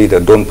beli ji da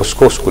Don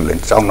Bosco school len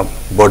chauna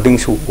boarding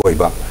su oi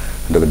ba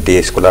aduga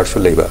day scholar su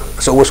leiba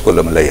so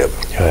school ma leiba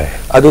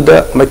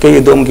aduda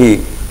makai dom gi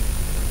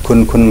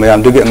kun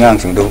mayam du gi angang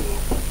sing du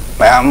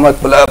mayam mat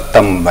bulap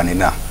tam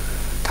banina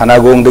thana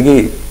gong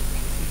dagi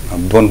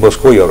Don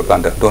Bosco yor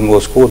kanda Don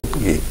Bosco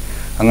gi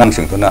angang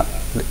sing tuna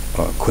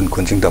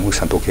kun sing damu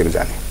santo ke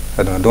bajani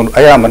aduna don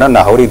aya mana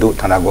na hori du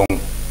thana gong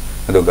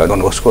aduga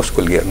Don Bosco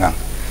school gi angang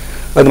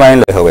admai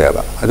le hawa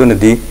ba aduna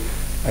di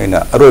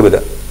aina aroi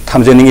bada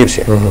thamjani ngi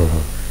se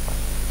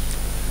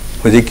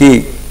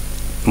hojiki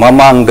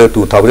mamang da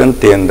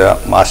 2010 da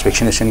mass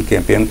vaccination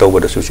campaign to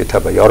bada su sitha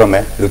ba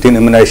yorame routine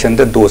immunization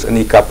da dose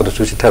ani ka pa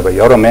su sitha ba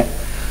yorame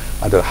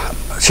adu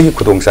si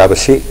khudong sa ba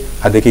si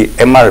adiki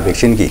MR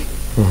vaccine gi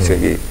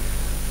segi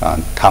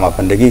thama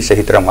pandagi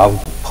sahi trama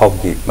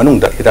phobgi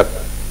manungda hidak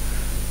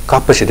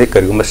capacity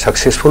kariguma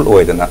successful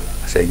oidana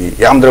segi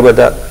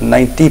yamdrabada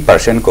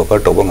 90% cover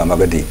tobo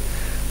ngamagadi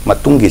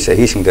matungi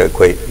sahi singda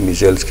khoi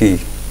measles ki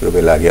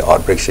rubella gi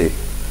outbreak se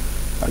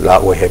la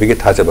o heavy gi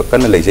thajaba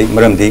kan leijai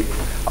maramdi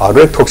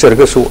outbreak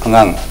thokserga su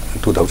angang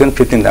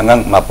 2015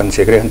 angang mapan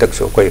segre handak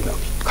so khoi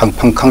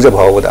khangja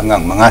bhawa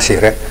angang manga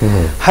segre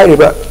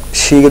hairiba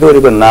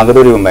sigidoriba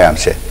nagadoriba mayam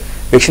se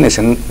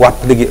vaccination what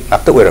the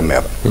after where a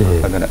map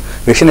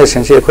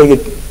vaccination say khoi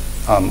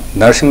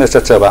nursing na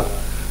chachaba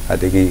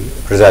adegi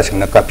research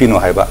na kapino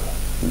haiba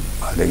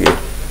adegi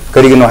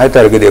karigino hai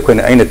tar gede khoi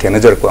aina thena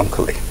jar ko am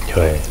khalai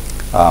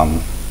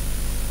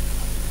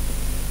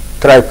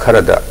tribe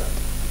kharada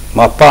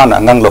mapa na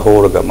ngang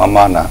lohorga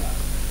mama na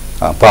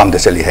pam de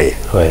sali hai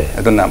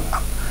aduna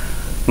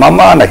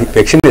mama na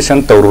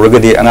vaccination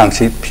tawrugadi angang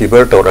si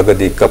fever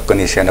tawrugadi kap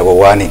kani sena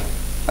wani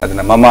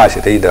aduna mama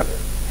si teida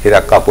hira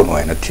kapun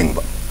wa na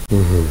thingba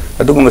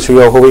adugum su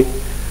yaw hobi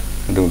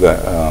aduga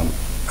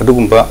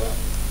adugumba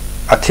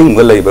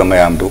athingba leiba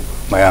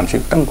mayam si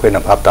tang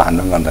khoina phap ta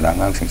han ngam dana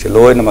ngang sing se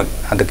loi na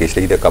handa ke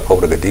sei da ka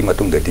phawra ga di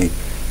matung da di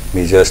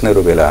ꯃꯤꯖꯁꯅ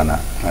ꯔꯨꯕꯦꯂꯥꯅ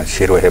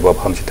ꯁꯤꯔꯣꯏ ꯍꯥꯏꯕ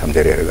ꯋꯥꯐꯝꯁꯤ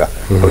ꯊꯝꯖꯔꯦꯔꯒ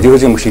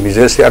ꯍꯧꯖꯤꯛ ꯃꯁꯤ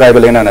ꯃꯤꯖꯁꯁꯤ ꯑꯔꯥꯏꯕ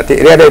ꯂꯩꯅꯥ ꯅꯠꯇꯦ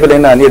ꯑꯔꯥꯏꯕ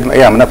ꯂꯩꯅꯥꯅꯤ ꯑꯗꯨꯝ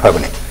ꯑꯌꯥꯝꯕꯅ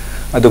ꯐꯕꯅꯤ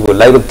ꯑꯗꯨꯕꯨ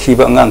ꯂꯥꯏꯕꯛ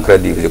ꯊꯤꯕ ꯑꯉꯥꯡ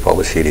ꯈꯔꯗꯤ ꯍꯧꯖꯤꯛ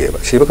ꯐꯥꯎꯕ ꯁꯤꯔꯤꯑꯕ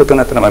ꯁꯤꯕ ꯈꯛꯇ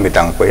ꯅꯠꯇꯅ ꯃꯃꯤꯠ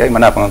ꯇꯥꯡꯉꯛꯄ ꯌꯥꯏ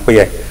ꯃꯅꯥ ꯄꯪꯉꯛꯄ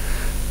ꯌꯥꯏ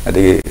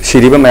ꯑꯗꯒꯤ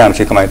ꯁꯤꯔꯤꯕ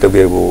ꯃꯌꯥꯝꯁꯤ ꯀꯃꯥꯏꯅ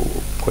ꯇꯧꯒꯦꯕꯨ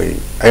ꯑꯩꯈꯣꯏ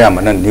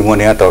ꯑꯌꯥꯝꯕꯅ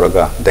ꯅꯤꯃꯣꯅꯤꯌꯥ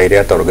ꯇꯧꯔꯒ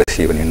ꯗꯥꯏꯔꯤꯌꯥ ꯇꯧꯔꯒ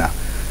ꯁꯤꯕꯅꯤꯅ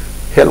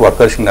ꯍꯦꯜꯊ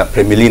ꯋꯥꯔꯀꯔꯁꯤꯡꯅ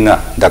ꯐꯦꯃꯤꯂꯤꯅ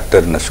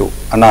ꯗꯥꯛꯇꯔꯅꯁꯨ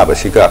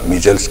ꯑꯅꯥꯕꯁꯤꯒ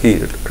ꯃꯤꯖꯜꯁꯀꯤ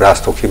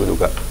ꯔꯥꯁ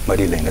ꯊꯣꯛꯈꯤꯕꯗꯨꯒ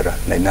ꯃꯔꯤ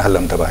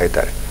ꯂꯩꯅꯍꯜꯂꯝꯗꯕ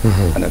ꯍꯥꯏꯇꯥꯔꯦ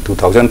ꯑꯗꯨꯅ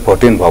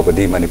 2014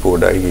 ꯐꯥꯎꯕꯗꯤ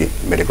ꯃꯅꯤꯄꯨꯔꯗ ꯑꯩꯒꯤ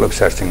ꯃꯦꯗꯤꯀꯦꯜ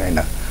ꯑꯣꯐꯤꯁꯥꯔꯁꯤꯡ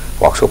ꯑꯩꯅ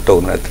ꯋꯥꯔꯛꯁꯣꯞ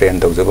ꯇꯧꯗꯨꯅ ꯇ꯭ꯔꯦꯟ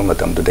ꯇꯧꯖꯕ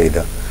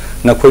ꯃꯇꯝꯗꯨꯗꯩꯗ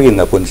ꯅꯈꯣꯏꯒꯤ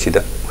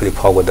ꯅꯄꯨꯟꯁꯤꯗ ꯍꯧꯖꯤꯛ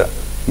ꯐꯥꯎꯕꯗ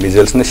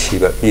ꯃꯤꯖꯜꯁꯅ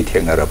ꯁꯤꯕ ꯃꯤ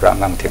ꯊꯦꯡꯅꯔꯕ꯭ꯔꯥ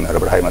ꯑꯉꯥꯡ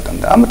ꯊꯦꯡꯅꯔꯕ꯭ꯔꯥ ꯍꯥꯏꯕ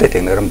ꯃꯇꯝꯗ ꯑꯃꯠꯇ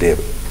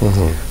ꯊꯦꯡꯅꯔꯝꯗꯦꯕ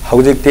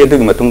ꯍꯧꯖꯤꯛꯇꯤ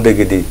ꯑꯗꯨꯒꯤ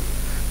ꯃꯇꯨꯡꯗꯒꯤꯗꯤ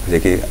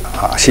ꯍꯧꯖꯤꯛꯀꯤ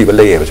ꯑꯁꯤꯕ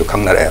ꯂꯩ ꯍꯥꯏꯕꯁꯨ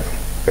ꯈꯪꯅꯔꯛꯑꯦꯕ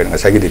ꯀꯩꯅꯣ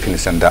ꯉꯁꯥꯏꯒꯤ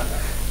ꯗꯤꯐꯤꯅꯤꯁꯟꯗ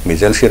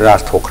ꯃꯤꯖꯜꯁꯀꯤ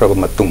ꯔꯥꯁ ꯊꯣꯛꯈ꯭ꯔꯕ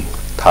ꯃꯇꯨꯡ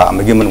ꯊꯥ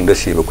ꯑꯃꯒꯤ ꯃꯅꯨꯡꯗ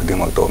ꯁꯤꯕ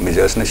ꯈꯨꯗꯤꯡꯃꯛꯇꯣ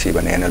ꯃꯤꯖꯜꯁꯅ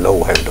ꯁꯤꯕꯅꯦꯅ ꯂꯧ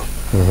ꯍꯥꯏꯕꯗꯣ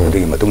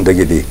ꯑꯗꯨꯒꯤ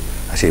ꯃꯇꯨꯡꯗꯒꯤꯗꯤ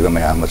ꯑꯁꯤꯕ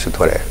ꯃꯌꯥꯝ ꯑꯃꯁꯨ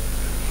ꯊꯣꯔꯛꯑꯦ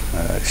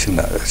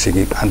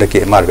ꯁꯤꯒꯤ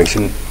ꯍꯟꯗꯛꯀꯤ MR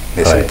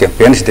ꯚꯦꯛꯁꯤꯅꯦꯁꯟ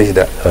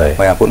ꯀꯦꯝꯄꯦꯟꯁꯤꯗꯩꯁꯤꯗ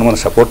ꯃꯌꯥꯝ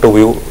ꯄꯨꯝꯅꯃꯛꯅ ꯁꯄꯣꯔꯠ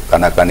ꯇꯧꯕꯤꯌꯨ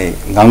ꯀꯅꯥ ꯀꯅꯤ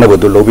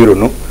ꯉꯥꯡꯅꯕꯗꯨ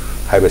ꯂꯧꯕꯤꯔꯨꯅꯨ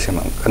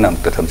ꯍꯥꯏꯕꯁꯤꯃ ꯀꯟꯅ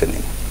ꯑꯃꯨꯛꯇ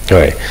ꯊꯝꯖꯅꯤꯡꯉꯤ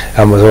ꯍꯣꯏ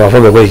ꯑꯃꯁꯨ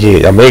ꯋꯥꯐꯝ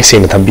ꯑꯩꯈꯣꯏꯒꯤ ꯌꯥꯝ ꯃꯌꯦꯛ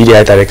ꯁꯦꯡꯅ ꯊꯝꯕꯤꯔꯤ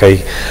ꯍꯥꯏꯇꯥꯔꯦ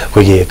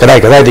ꯑꯩꯈꯣꯏꯒꯤ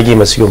ꯀꯗꯥꯏꯗꯒꯤ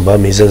ꯃꯁꯤꯒꯨꯝꯕ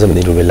ꯃꯤꯖꯜꯁ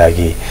ꯑꯃꯗꯤ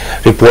ꯔꯨꯕꯦꯂꯥꯒꯤ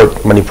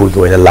ꯔꯤꯄꯣꯔꯠ ꯃꯅꯤꯄꯨꯔꯒꯤ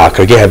ꯑꯣꯏꯅ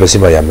ꯂꯥꯛꯈ꯭ꯔꯒꯦ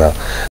ꯍꯥꯏꯕꯁꯤꯃ ꯌꯥꯝꯅ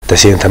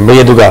ꯇꯁꯦꯡꯅ ꯊꯝꯕꯤ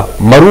ꯑꯗꯨꯒ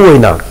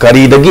ꯃꯔꯨꯑꯣꯏꯅ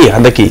ꯀꯔꯤꯗꯒꯤ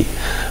ꯍꯟꯗꯛꯀꯤ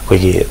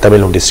ꯑꯩꯈꯣꯏꯒꯤ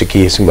ꯇꯃꯦꯡꯂꯣꯡ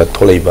ꯗꯤꯁꯇ꯭ꯔꯤꯛꯀꯤ ꯁꯤꯒꯨꯝꯕ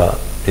ꯊꯣꯛꯂꯛꯏꯕ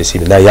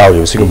ꯁꯤꯗ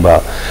ꯌꯥꯎꯔꯤꯕ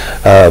ꯁꯤꯒꯨꯝꯕ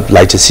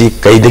ꯂꯥꯏꯆꯠꯁꯤ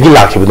ꯀꯩꯗꯒꯤ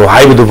ꯂꯥꯛꯈꯤꯕꯅꯣ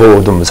ꯍꯥꯏꯕꯗꯨꯐꯥꯎ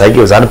ꯑꯗꯨꯝ ꯉꯁꯥꯏꯒꯤ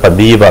ꯑꯣꯖꯥꯅ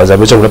ꯄꯟꯕꯤꯈꯤꯕ ꯑꯣꯖꯥ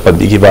ꯕꯆꯧꯅ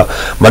ꯄꯟꯕꯤꯈꯤꯕ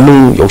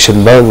ꯃꯅꯨꯡ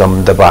ꯌꯧꯁꯤꯟꯕ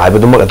ꯉꯝꯗꯕ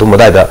ꯍꯥꯏꯕꯗꯨꯃꯛ ꯑꯗꯨꯝ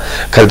ꯑꯗꯥꯏꯗ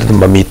ꯈꯔꯗꯤ ꯑꯗꯨꯝ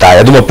ꯃꯃꯤ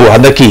ꯇꯥꯏ ꯑꯗꯨꯃꯛꯄꯨ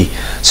ꯍꯟꯗꯛꯀꯤ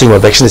ꯁꯤꯒꯨꯝꯕ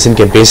ꯚꯦꯛꯁꯤꯅꯦꯁꯟ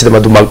ꯀꯦꯝꯄꯦꯟꯁꯤꯗ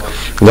ꯃꯗꯨꯃꯛ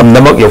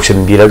ꯉꯝꯅꯃꯛ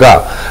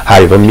ꯌꯧꯁꯤꯟꯕꯤꯔꯒ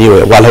ꯍꯥꯏꯔꯤꯕ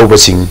ꯃꯤꯑꯣꯏ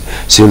ꯋꯥꯠꯍꯧꯕꯁꯤꯡ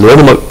ꯁꯤ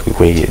ꯂꯣꯏꯅꯃꯛ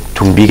ꯑꯩꯈꯣꯏꯒꯤ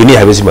ꯊꯨꯡꯕꯤꯒꯅꯤ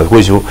ꯍꯥꯏꯕꯁꯤꯃ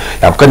ꯑꯩꯈꯣꯏꯁꯨ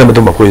ꯌꯥꯝ ꯀꯟꯅ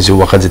ꯃꯗꯨꯝ ꯑꯩꯈꯣꯏꯁꯨ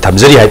ꯋꯥꯈꯜꯁꯦ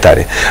ꯊꯝꯖꯔꯤ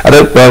ꯍꯥꯏꯇꯥꯔꯦ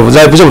ꯑꯗ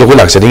ꯑꯣꯖꯥ ꯕꯆꯧꯗ ꯑꯩꯈꯣꯏ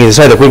ꯂꯥꯛꯆꯅꯤꯡꯉꯤ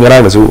ꯁ꯭ꯋꯥꯏꯗ ꯑꯩꯈꯣꯏ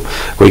ꯉꯔꯥꯡꯗꯁꯨ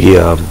ꯑꯩꯈꯣꯏꯒꯤ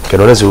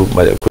ꯀꯩꯅꯣꯅꯁꯨ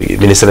ꯑꯩꯈꯣꯏꯒꯤ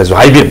ꯃꯤꯅꯤꯁꯇꯔꯅꯁꯨ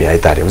ꯍꯥꯏꯕꯤꯔꯝꯃꯤ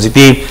ꯍꯥꯏꯇꯥꯔꯦ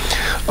ꯍꯧꯖꯤꯛꯇꯤ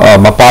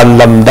ꯃꯄꯥꯟ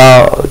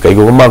ꯂꯝꯗ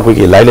ꯀꯩꯒꯨꯝꯕ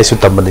ꯑꯩꯈꯣꯏꯒꯤ ꯂꯥꯏꯔꯤꯛ ꯂꯥꯏꯁꯨ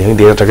ꯇꯝꯕꯅꯤ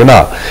ꯈꯪꯗꯦ ꯅꯠꯇ꯭ꯔꯒꯅ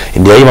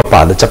ꯏꯟꯗꯤꯌꯥꯒꯤ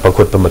ꯃꯄꯥꯟꯗ ꯆꯠꯄ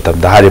ꯈꯣꯠꯄ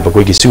ꯃꯇꯝꯗ ꯍꯥꯏꯔꯤꯕ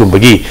ꯑꯩꯈꯣꯏꯒꯤ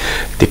ꯁꯤꯒꯨꯝꯕꯒꯤ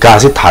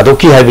ꯇꯤꯀꯥꯁꯤ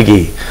ꯊꯥꯗꯣꯛꯈꯤ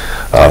ꯍꯥꯏꯕꯒꯤ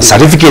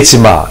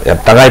ꯁꯥꯔꯇꯤꯐꯤꯀꯦꯠꯁꯤꯃ ꯌꯥꯝ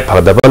ꯇꯉꯥꯏ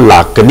ꯐꯗꯕ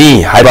ꯂꯥꯛꯀꯅꯤ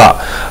ꯍꯥꯏꯕ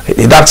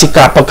ꯍꯤꯗꯥꯛꯁꯤ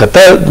ꯀꯥꯞꯄ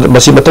ꯈꯛꯇ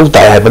ꯃꯁꯤ ꯃꯊꯧ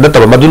ꯇꯥꯏ ꯍꯥꯏꯕ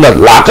ꯅꯠꯇꯕ ꯃꯗꯨꯅ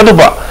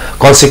ꯂꯥꯛꯀꯗꯕ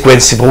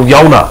ꯀꯣꯟꯁꯤꯀ꯭ꯋꯦꯟꯁꯁꯤꯐꯥꯎ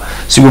ꯌꯥꯎꯅ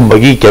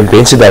ꯁꯤꯒꯨꯝꯕꯒꯤ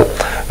ꯀꯦꯝꯄꯦꯟꯁꯤꯗ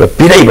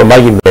ꯄꯤꯔꯛꯏꯕ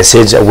ꯃꯥꯒꯤ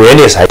ꯃꯦꯁꯦꯖ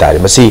ꯑꯋꯦꯔꯅꯦꯁ ꯍꯥꯏꯇꯥꯔꯦ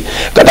ꯃꯁꯤ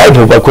ꯀꯗꯥꯏ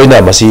ꯐꯥꯎꯕ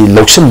ꯑꯩꯈꯣꯏꯅ ꯃꯁꯤ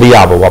ꯂꯧꯁꯤꯟꯕ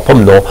ꯌꯥꯕ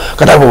ꯋꯥꯐꯝꯅꯣ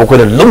ꯀꯗꯥꯏ ꯐꯥꯎꯕ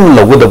ꯑꯩꯈꯣꯏꯅ ꯂꯨꯝ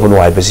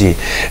ꯂꯧꯒꯗꯕꯅꯣ ꯍꯥꯏꯕꯁꯤ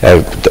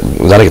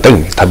ꯑꯣꯖꯥꯅ ꯈꯤꯇꯪ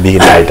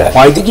ꯊꯝꯕꯤꯒꯅꯤ ꯍꯥꯏꯇꯥꯔꯦ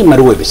ꯈ꯭ꯋꯥꯏꯗꯒꯤ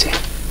ꯃꯔꯨꯑꯣꯏꯕꯁꯦ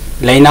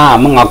ꯂꯩꯅꯥ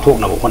ꯑꯃ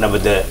ꯉꯥꯛꯊꯣꯛꯅꯕ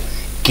ꯍꯣꯠꯅꯕꯗ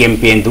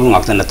ꯀꯦꯝꯄꯦꯟꯗꯨ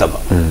ꯉꯥꯛꯇ ꯅꯠꯇꯕ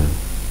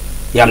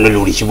ꯌꯥꯝꯅ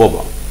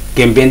ꯂꯨꯔꯤꯁꯤꯕꯣꯕ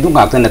ꯀꯦꯝꯄꯦꯟꯗꯨ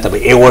ꯉꯥꯛꯇ ꯅꯠꯇꯕ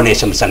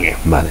ꯑꯦꯋꯥꯔꯅꯦꯁ ꯑꯃ ꯆꯪꯉꯦ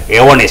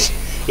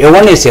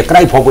ꯑꯦꯋꯥꯔꯅꯦꯁꯁꯦ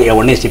ꯀꯗꯥꯏ ꯐꯥꯎꯕ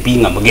ꯑꯦꯋꯥꯔꯅꯦꯁꯁꯦ ꯄꯤ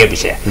ꯉꯝꯃꯒꯦ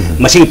ꯍꯥꯏꯕꯁꯦ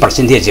ꯃꯁꯤꯒꯤ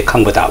ꯄꯥꯔꯁꯦꯟꯇꯦꯖꯁꯦ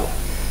ꯈꯪꯕ ꯇꯥꯕ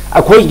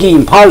ꯑꯩꯈꯣꯏꯒꯤ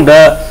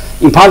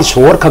ꯏꯝꯐꯥꯜ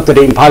ꯁꯣꯍꯔ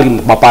ꯈꯛꯇꯗ ꯏꯝꯐꯥꯜꯒꯤ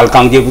ꯃꯄꯥꯜ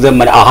ꯀꯥꯡꯖꯩꯕꯨꯗ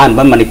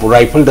ꯑꯍꯥꯟꯕ ꯃꯅꯤꯄꯨꯔ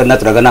ꯔꯥꯏꯐꯜꯗ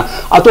ꯅꯠꯇ꯭ꯔꯒꯅ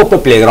ꯑꯇꯣꯞꯄ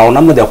ꯄ꯭ꯂꯦꯒ꯭ꯔꯥꯎꯟ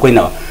ꯑꯃꯗ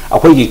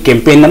ꯑꯩꯈꯣꯏꯒꯤ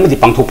ꯀꯦꯝꯄꯦꯟ ꯑꯃꯗꯤ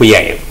ꯄꯥꯡꯊꯣꯛꯄ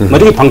ꯌꯥꯏꯌꯦꯕ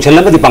ꯃꯗꯨꯒꯤ ꯐꯪꯁꯟ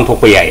ꯑꯃꯗꯤ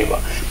ꯄꯥꯡꯊꯣꯛꯄ ꯌꯥꯏꯌꯦꯕ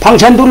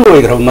ꯐꯪꯁꯟꯗꯨ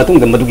ꯂꯣꯏꯈ꯭ꯔꯕ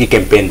ꯃꯇꯨꯡꯗ ꯃꯗꯨꯒꯤ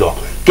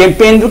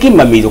ꯀꯦꯝꯄꯦꯟꯗꯨꯒꯤ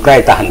ꯃꯃꯤꯗꯨ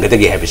ꯀꯗꯥꯏ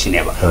ꯇꯥꯍꯟꯒꯗꯒꯦ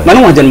ꯍꯥꯏꯕꯁꯤꯅꯦꯕ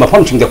ꯃꯅꯨꯡ ꯍꯟꯖꯤꯟ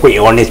ꯃꯐꯝꯁꯤꯡꯗ ꯑꯩꯈꯣꯏ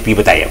ꯑꯦꯋꯥꯔꯅꯦꯁ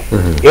ꯄꯤꯕ ꯇꯥꯏꯌꯦꯕ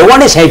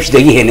ꯑꯦꯋꯥꯔꯅꯦꯁ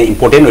ꯍꯥꯏꯕꯁꯤꯗꯒꯤ ꯍꯦꯟꯅ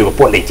ꯏꯝꯄꯣꯔꯇꯦꯟ ꯑꯣꯏꯕ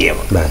ꯄꯣꯠ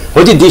ꯂꯩꯇꯦꯕ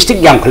ꯍꯧꯖꯤꯛ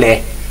ꯗꯤꯁꯇ꯭ꯔꯤꯛ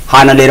ꯌꯥꯝꯈꯠꯂꯛꯑꯦ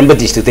ꯍꯥꯟꯅ ꯂꯩꯔꯝꯕ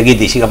ꯗꯤꯁꯇ꯭ꯔꯤꯛꯇꯒꯤ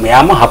ꯗꯤꯁꯇ꯭ꯔꯤꯛ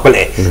ꯃꯌꯥꯝ ꯑꯃ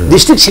ꯍꯥꯞꯀꯠꯂꯛꯑꯦ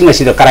ꯗꯤꯁꯇ꯭ꯔꯤꯛꯁꯤꯡ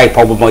ꯑꯁꯤꯗ ꯀꯗꯥꯏ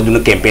ꯐꯥꯎꯕ ꯃꯗꯨꯅ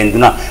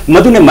ꯀꯦꯝꯄꯦꯟꯗꯨꯅ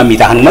ꯃꯗꯨꯅ ꯃꯃꯤ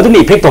ꯇꯥꯍꯟ ꯃꯗꯨꯅ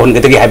ꯏꯐꯦꯛ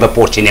ꯇꯧꯍꯟꯒꯗꯒꯦ ꯍꯥꯏꯕ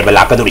ꯄꯣꯠꯁꯤꯅꯦꯕ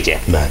ꯂꯥꯛꯀꯗꯧꯔꯤꯁꯦ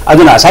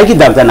ꯑꯗꯨꯅ ꯉꯁꯥꯏꯒꯤ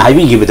ꯗꯥꯛꯇꯔꯅ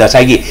ꯍꯥꯏꯕꯤꯈꯤꯕꯗ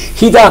ꯉꯁꯥꯏꯒꯤ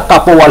ꯍꯤꯗꯥꯛ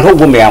ꯀꯥꯞꯄ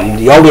ꯋꯥꯠꯍꯧꯕ ꯃꯌꯥꯝ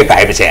ꯌꯥꯎꯔꯦ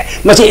ꯍꯥꯏꯕꯁꯦ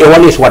ꯃꯁꯤ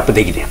ꯑꯦꯋꯥꯔꯅꯦꯁ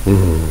ꯋꯥꯠꯄꯗꯒꯤꯅꯦ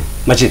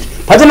ꯃꯁꯤ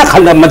ꯐꯖꯅ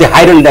ꯈꯜꯂ ꯃꯗꯤ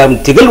ꯍꯥꯏꯔꯟꯗ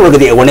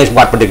ꯊꯤꯒꯠꯂꯨꯔꯒꯗꯤ ꯑꯦꯋꯥꯔꯅꯦꯁ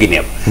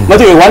ꯋꯥꯠꯄꯗꯒꯤꯅꯦꯕ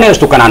ꯃꯗꯨ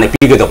ꯑꯦꯋꯥꯔꯅꯦꯁꯇꯨ ꯀꯅꯥꯅ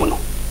ꯄꯤꯒꯗꯕꯅꯣ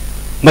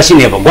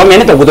ꯃꯁꯤꯅꯦꯕ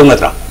ꯒꯣꯔꯃꯦꯟꯅ ꯇꯧꯒꯗꯧ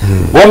ꯅꯠꯇ꯭ꯔꯥ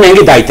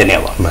ꯒꯣꯔꯃꯦꯟꯒꯤ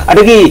ꯗꯥꯏꯇꯅꯦꯕ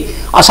ꯑꯗꯒꯤ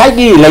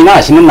ꯉꯁꯥꯏꯒꯤ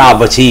ꯂꯩꯅꯥꯁꯤꯅ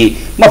ꯅꯥꯕꯁꯤ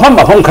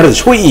ꯃꯐꯝ खर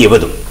सोईब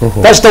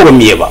टच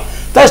तौरमीब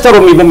टच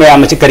तौरमीब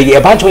मैम से करी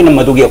एडवांस होना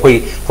मदुगी अखोई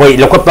होई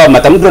लखोप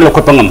मतमदु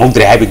लखोप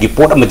ngमहौद्रे हाइबगी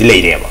पोट अमदि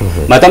लेरेब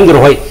मतमदु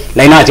होई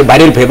लाइना से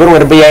वायरल फेवर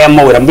ओरबे याय अम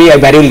ओरबे याय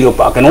वायरल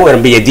कनो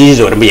ओरबे याय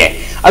डिजीज ओरबे याय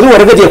अदु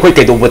ओरगदि अखोई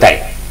कैदो बताय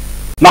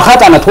मखा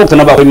ताना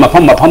थोक्तनबा अखोई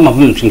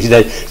मफम सिंगसिदा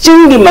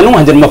चिंगी Manu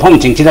हजन मफम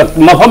सिंगसिदा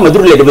मफम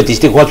मदुर लेरिबा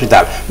district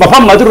hospital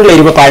मफम मदुर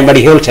लेरिबा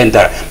primary health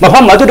centre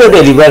मफम मदुर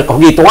लेरिबा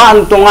खगी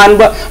तोंगान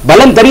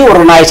voluntary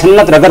organisation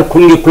नत्रगर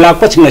खुंगी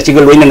खुलाक सिंग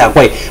सिगल लोइना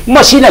अखोई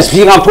मसीना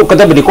सिंगा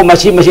थोकदबनि को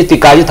मसी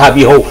टिका जी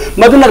थाबी हो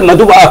मदुना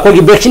मदु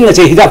अखोगी वैक्सीन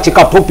से हिदाक से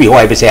कापथोपी हो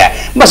हाइबसे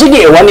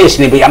मसीगी अवेयरनेस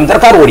ने याम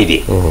दरकार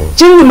ओरिदि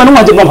चिंगी मनु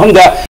हजन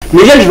मफमदा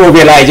मिजल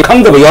रोबेला है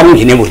खंगदब यारुम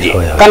हिने मुजी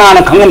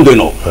कनाना खंगम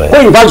दोइनो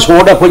कोई इम्फाल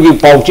सोदा कोई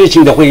पाउचे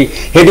सिंग द कोई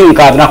हेडिंग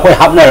कादना कोई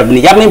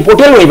हाबनरबनि याम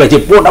इंपोर्टेंट ओइबा जे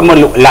पोट अम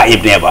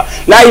लाइबनेबा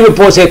लाइब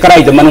पोसे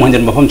कराइ द मनु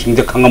हजन मफम सिंग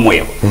द खंगमोय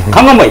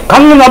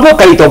खंगमबो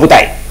करि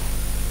तोबताई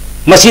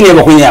मसीने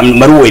बखोई याम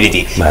मरु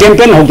ओइरिदि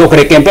कैंपेन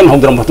होदोखरे कैंपेन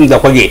होदरम मतुंग द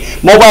कोई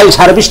mobile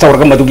service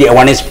तौरग मदुगी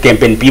awareness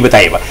campaign P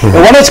बताइबा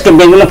awareness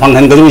campaign न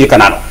फंगहनगदु जे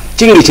कनानो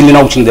चिंगी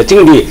चिलिनाउ सिंग द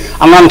चिंगी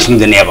आंगांग सिंग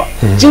द नेबा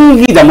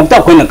चिंगी दमक्ता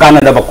कोइना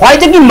कानदब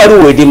ख्वाइदगी मरु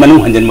ओइदि मनु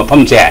हंजन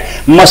मफम से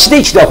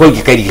मसदि छिदा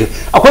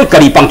कोई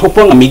करी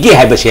पांथोकपो ngamiगे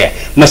हाइबसे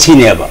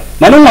मसीनेबा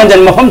मनु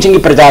हंजन मफम सिंगी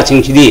प्रजा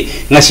सिंग सिदि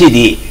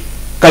ngasidi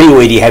करी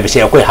ओइदि हाइबसे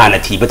अखोई हाना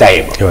थी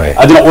बताइबा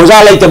अदुना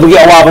ओजा लैतबगी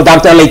अवाबा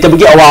डॉक्टर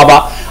लैतबगी अवाबा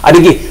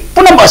अदगी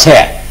पुनम असे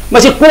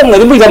मसी कोंग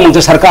नदि बिदम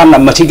सरकार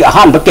न मसी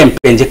अहान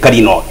कैंपेन से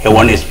करीनो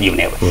अवेयरनेस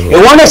पीबनेबा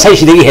अवेयरनेस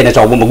हाइसिदगी हेना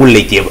चावबो मगुल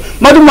लैतेबा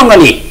मदु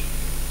मंगनी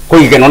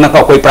कोई के नोना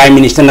का कोई प्राइम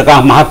मिनिस्टर ना का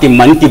महा की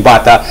मन की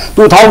बात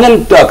 2000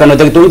 कनो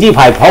तक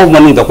 25 फाउ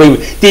मन तो कोई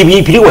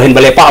टीवी फ्री ओहन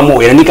बले पा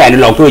मो एरनी काइन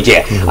लॉक तो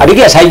जे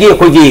अदिगे साइगी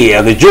कोई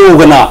की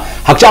जोगना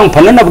हक्चांग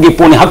फननबगी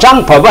पोनी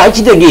हक्चांग फबा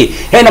हाइचिदगी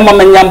हेना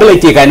ममन याम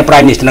बलेति काइन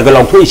प्राइम मिनिस्टर ना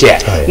लॉक तो जे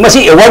मसी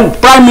एवन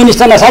प्राइम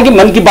मिनिस्टर ना सागी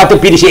मन की बात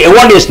पीरिसे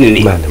अवेयरनेस ने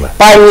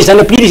प्राइम मिनिस्टर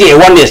ने पीरिसे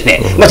अवेयरनेस ने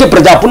मसी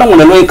प्रजा पुनम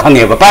न लोय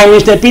खंगेबा प्राइम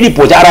मिनिस्टर पीरी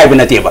पोजा अराइब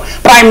नतेबा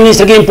प्राइम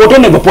मिनिस्टर के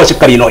इंपोर्टेंट ने पोस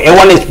करिनो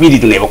अवेयरनेस पीरी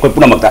दुनेबा कोई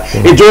पुनमकता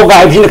ए जोगा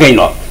हाइबिन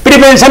कइनो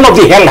prevention of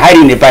the health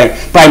hiring ne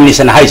prime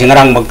minister hai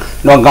singarang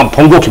no gam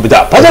phongdo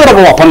khibda phajara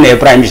ba wapam ne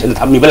prime minister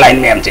thammi ba line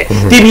mem che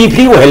tv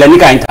free o helani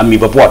kain thammi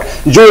ba pot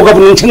jo ga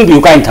bun ching bi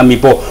kain thammi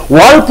po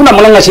world puna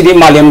manang asidi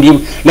malem di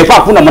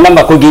lepa puna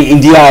manam ba ko gi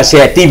india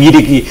se tv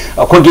ri ki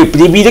ko gi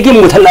tv ri ki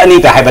muthal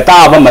ani ta hai ba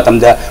ta ba matam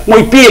da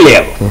moi pe le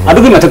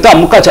adu gi mathak ta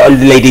mukka cha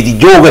lady di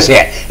jo ga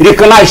se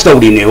recognize to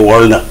di ne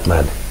world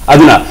na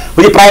aduna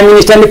ko prime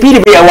minister ne pi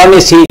ri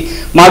awareness si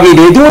मागी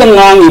radio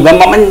नंगांग इबा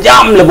ममन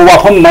जाम लबो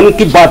वाफम मन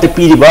की बात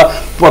पीरिबा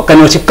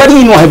कनो से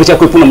करिनो है बचा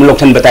कोई पुनम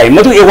लोक्सन बताए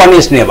मधु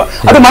अवेयरनेस नेबा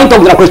अदु माइन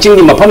तोगना कोई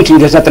चिंगी मफम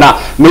चिंगे सतना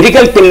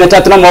मेडिकल टीम न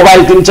Chatna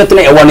mobile team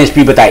Chatna awareness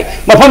P बताए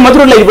मफम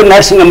मधु लेबो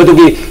नर्सिंग मधु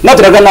की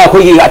नत्रगना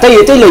कोई अतै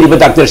अतै लेबो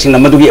डॉक्टर सिंह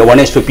मधु की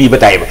अवेयरनेस तो पी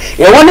बताए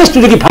अवेयरनेस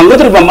तो की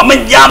फंगदरबा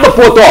ममन जाम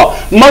पोतो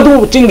मधु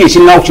चिंगी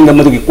सिनाउ सिंग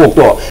मधु की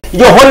कोकतो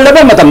यो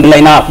होलबा मतम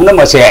लेना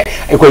पुनम से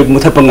कोई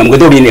मुथपंगम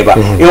गदोरी नेबा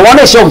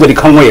अवेयरनेस योगदरी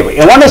खंगोय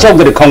अवेयरनेस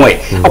योगदरी खंगोय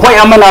अखोय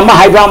अमना अमा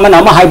हाइबा अमना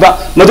अमा हाइबा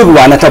मधु की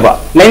वाना तबा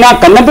लेना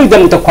कन्नबि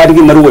दम त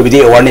ख्वादगी मरु ओबिदे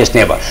awareness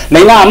neba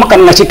laina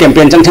amakan ngasi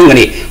campaign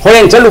changthangani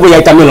horen chaluba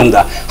yai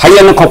tamilongda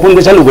hayan khopun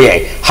be chaluba yai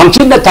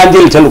hamchin na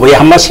tandil chaluba yai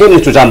hamma sem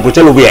chujam bu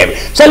chaluba yai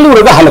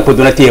chaluraga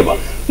halapuduna teba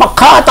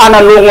makha tana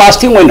long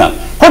lasting oina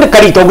hode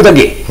kari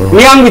togdage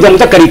miyang bidam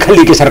ta kari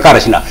khali ke sarkar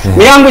asina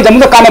miyang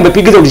bidam ta kana be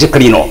pigidog je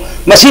karino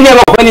masine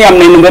ba koni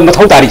amne numbe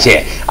mathau tari che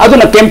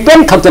aduna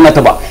campaign khakta na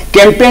taba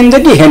campaign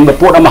dagi henba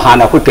pot ama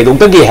hana ko kedong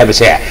dagi habe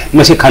se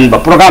masi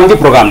khanba program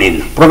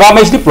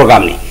is the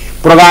program ni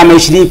program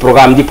HD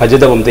program di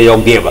phajadabam te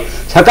yog deba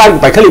sarkar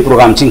pakhali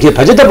program chingke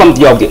phajadabam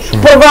ti yog de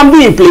program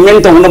di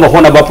implement tawna ba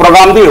hona ba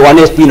program di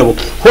awareness pi no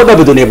hoda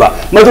budune ba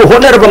madu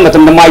hoda rabam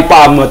matam da mai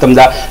pa matam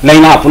da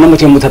laina puna mu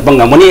chemu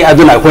thapanga mani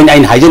aduna koin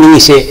ain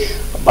haijani se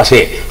base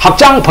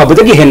hakchang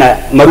phabadagi hena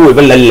maru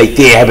ba lal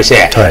leite ha base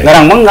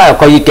ngarang manga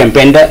koi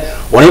campaign da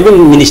honorable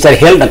minister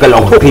health na kal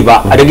okhiba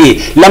adagi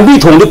lambi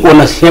thongdi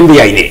kona sembi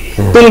ai ne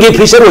tungi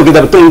fisher ogi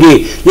da tungi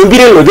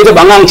yimbire ogi da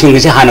bangang ching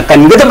se hana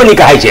kan gada bani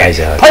ka hai che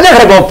phaja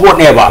khara ba pot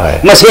ne ba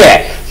mase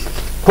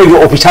koi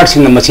officer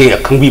sing na mase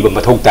khangbi ba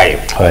mathau tai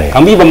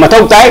khangbi ba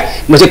mathau tai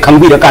mase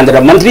khangbi ra kan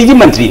da mantri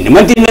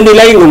ne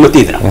laing ngo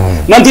mati da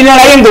mantri na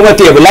laing do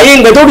mati ba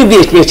laing ga do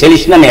di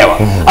specialist na ne ba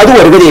adu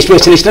warga di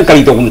specialist na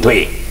kari to gum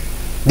thoi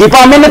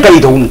department na kari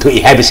thogum thui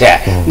habi se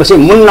mase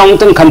mun nong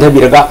tang khan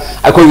thabiraga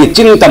akoi gi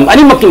ching tam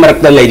ani makki marak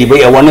da leiri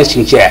bai awareness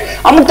sing che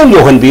amuk tam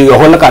yohan bi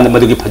yohon kan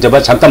madu gi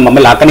phajaba saktam mam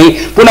lakani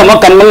puna ma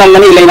kan man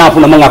ngani leina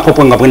puna ma ngapho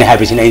pung ngapne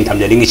habi sin in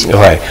thamjali ngi sin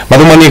hoi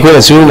madu mani ko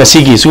su na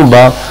sigi su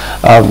ba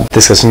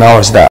discussion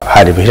hours da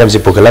hari bi ramse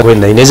pokala ko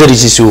nei nezari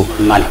si su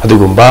adu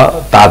gumba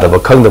ta da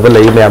ba khang da ba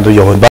lei mayam du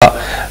yohon ba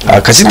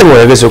khasita mo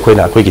ga so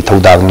koina koi gi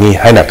thodang ni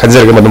haina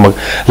khanjar ga madu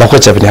lakho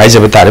chapni hai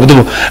jaba tare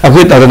madu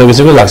akoi ta da no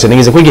su lakse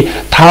ni gi koi gi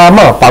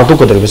thama pangtu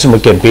ko dare su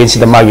campaign si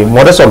da magi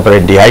modus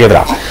operandi hai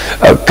ga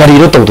kari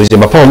ro tong tu je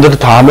ma phom da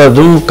thama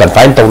dum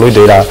confine tong loi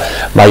deira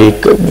magi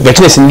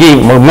vaccination gi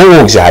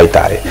mo se hai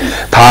tare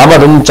thama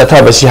dum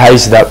chatha ba si hai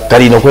si da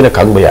kari no koina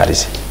khang ba yari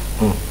se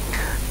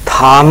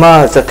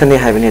thama chathani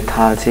hai bani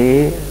tha ji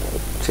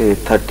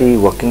 30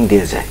 working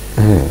days hai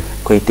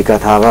koi tika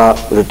thaba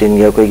routine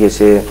ya koi ge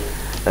se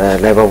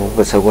labor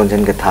ko sagon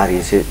jen ke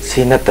thari se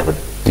sinat ta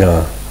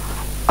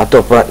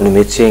atopa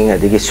numeching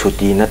adigi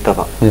suti na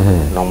taba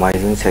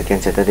normalizing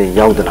second saturday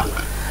yaudana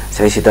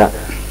sai sida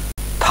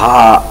tha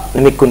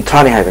nimi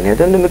kunthra ni haibane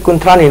da nimi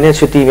kunthra ni ne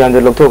suti myam de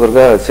lokto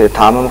garga se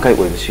thamam kai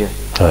oi bisu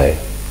hai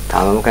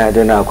thamam kai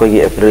adena koi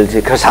gi april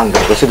ji khasang da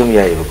ko sidum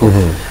yai ko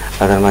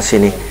adama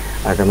sini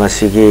adama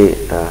sigi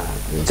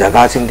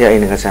jaga sing de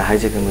aina ka sa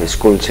haije ke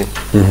school sing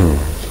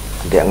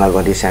de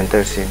angalwadi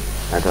center sing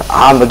ado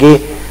amagi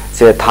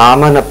se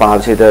thama na pa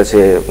se da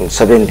se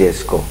 7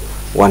 days ko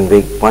 1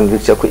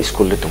 week cha ko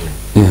school le tum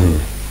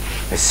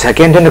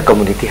second in the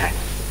community hai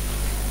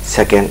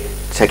second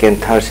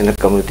third in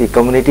the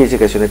community je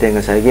ka sune te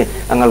nga sai gi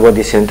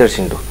angalwadi center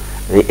sing do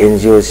the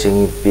NGO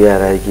sing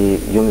PRI gi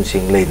yum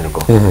sing le na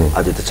ko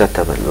adu ta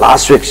chatta ba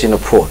last week sin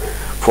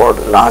for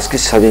last ki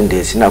 7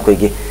 days na ko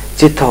gi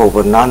chitha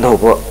over nan do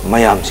bo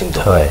mayam sing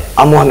do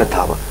amo na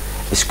tha ba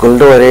school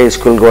do re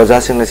school go ja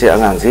sing na se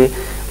angang si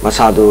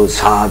masadu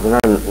sa na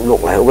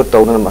lok lai ko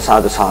to na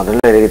masadu sa na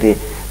le gi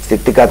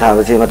tika tha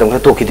ba se ma tong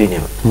to ki di ne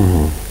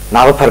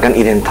na ba phar kan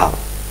iren tha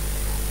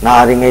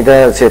na ri ngai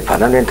da se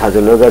phana nen tha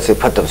jalo ga se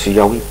phat si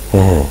yawi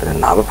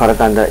na ba phar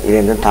kan da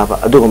iren den tha ba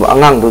adu ko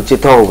angang du chi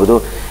tho bu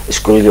du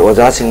school gi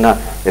oja sing na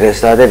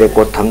resta de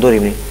record tham do ri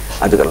ni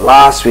adu ga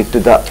last week tu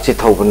da chi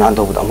tho bu nan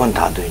tho bu amon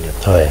tha du ni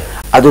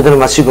adu da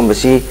ma si gum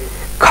si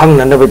khang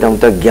na ba dam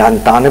ta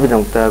gyan ta na ba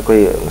dam ta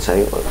koi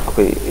sai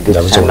koi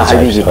idin na ha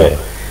bi gi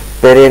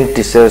parent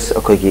teachers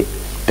akoigi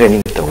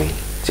training tawi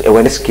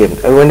awareness game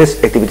awareness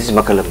activities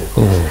makalam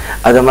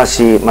adama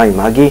si mai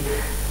magi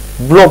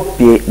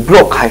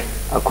block hai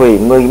akoi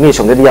mi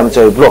somda di yam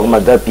choi block ma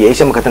da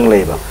PAC ma khatang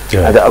leiba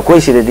ada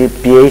akoi si di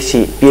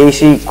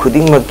PAC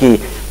khuding ma ki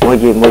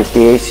moi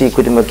PAC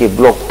khuding ma ki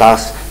block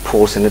task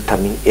force na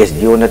thami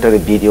SDO na tar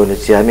BDO na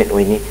chairman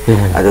oini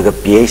ada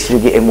PAC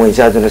gi MOI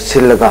ja na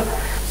sillaga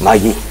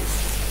magi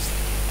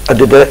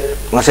aduda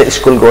ngasa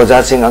school goja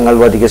sing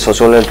angalwadi ke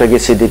social welfare ke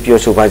CDPO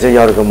supervisor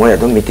yar ga moi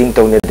adum meeting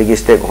tawne digi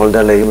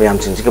stakeholder lai mayam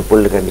sing ka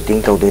pull ga meeting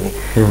taw deni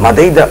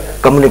madai da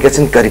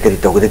communication kari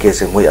taw ga ke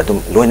se moi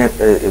adum loina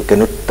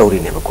kenu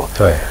tawri ne bako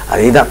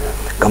arida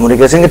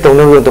communication ke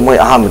tawne to moi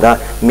aham da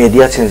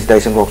media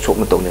sensitization workshop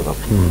ma tawne ba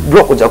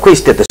block ja ko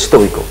status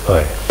tawi ko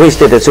ko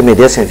status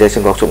media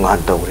sensitization workshop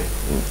ngan tawre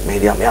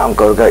media mayam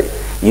ka ga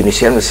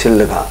initial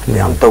sil ga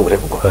mayam tawre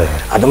bako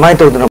adumai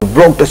taw da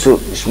block ta su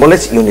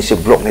smallest unit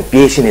block ne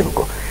PAC ne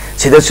bako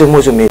sida sumo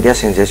su media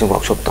sensation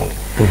workshop tawni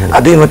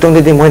adui matong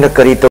de moina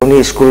kari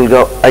tawni school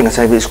ga ai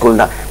ngasai bi school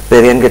da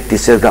parent ga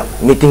teacher ga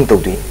meeting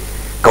tawdi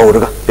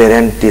kaurga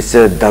parent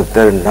teacher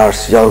doctor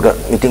nurse yaga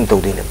meeting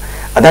tawdi ne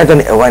adai don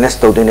awareness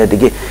tawdi ne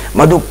digi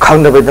madu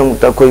khang da bedam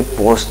ta koi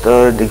poster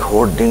dig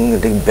hoarding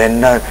dig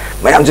banner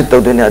mayam ji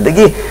tawdi ne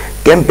digi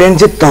campaign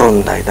ji taron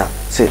dai da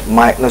se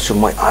mai na su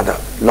mai ada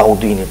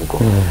laudi ne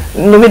buko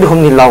numit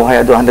homni law hai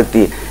adu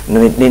handakti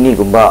numit ni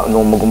gumba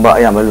nom gumba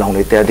ayam law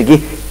ne te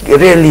digi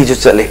rally ju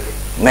chale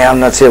mayam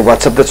na se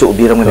WhatsApp da chu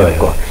ubiram ne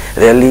ko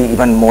rally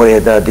even more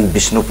da di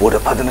Bishnupur da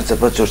padana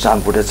chapa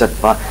Churchanpur da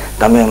chatpa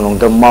Tamenglong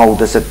da Mau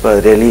da chatpa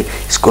rally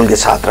school ke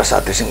chhatra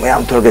sing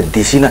mayam thor ga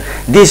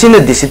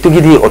DC tu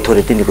gi di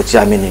authority ni ko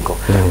chairman ni ko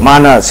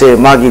mana se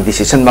magi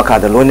decision makha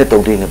da loine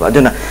tawdi ne ba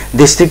aduna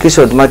district ki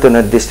sodma to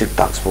na district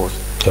task force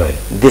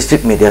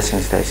district media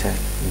sensitization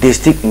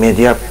district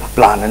media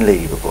plan an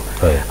lei ko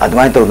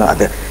admai to na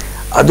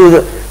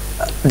adu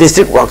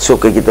district workshop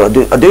ke gitu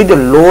adu the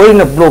loy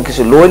na block is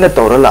loy na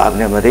tora la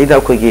apne ma dei da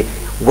khoi ki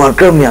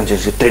worker myam je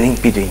training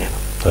pi dui ne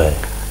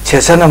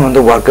chesana man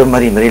do worker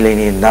mari lai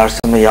ni nurse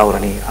ma yaw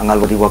rani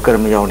angalwadi worker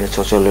ma yaw ne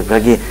social worker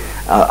gi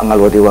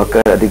angalwadi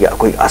worker adigi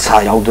khoi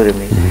asa yaw do re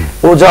ni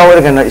oja war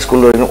kana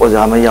school lo ni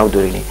oja ma yaw do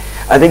re ni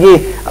adigi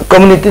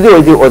community de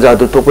odi oja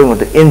do to poi mo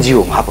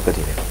NGO ma pa ka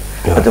di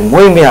ne adu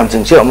moi myam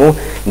jing che amu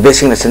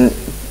vaccination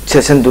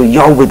session do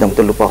yaw bi dam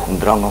to lupa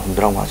humdrang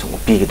so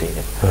pi ge de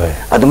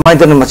adumai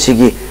dan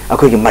machigi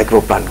akoi ki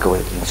micro plant ko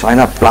so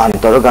aina plant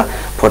toroga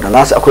for the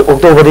last akoi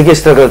October ge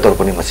struggle tor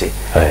pani machi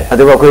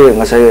adu akoi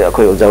ngasai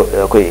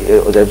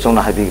akoi song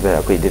na habi ba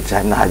akoi de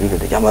time na habi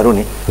de yamaru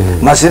ni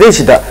masire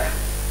sida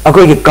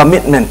akoi ki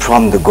commitment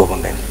from the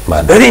government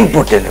very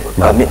important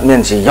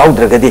commitment si yaw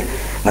dra gadi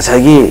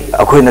ngasai gi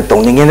akoi na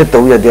tongning ne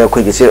taw ya de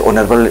akoi ki se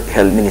honorable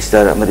health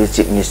minister amadi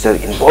chief minister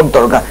involved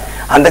torga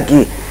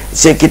handaki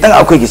se kitang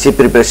akoi ki se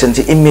preparation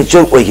si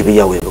immature oi ki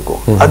yawe ko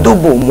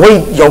adubu moi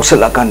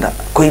yausal akanda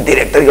koi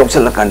director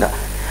yausal akanda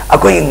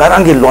akoi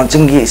ngarang gi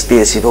launching gi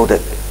stage si do de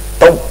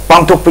to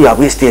pangtok pa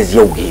yawi stage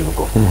yogi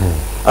ko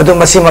adu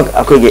masimak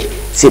akoi gi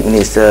chief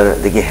minister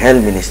degi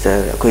health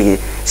minister akoi gi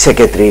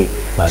secretary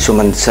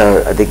suman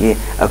sir adegi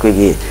akoi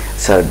gi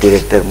sir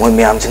director moi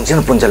myam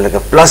chingchen punjal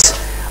laga plus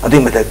adu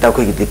mata ta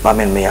akoi gi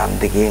department myam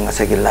degi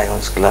ngasa gi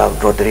lions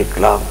club rotary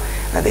club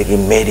adegi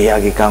media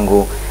gi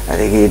kangu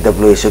adegi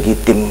WHO ki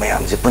team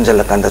mayam je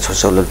punjalakanda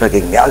social welfare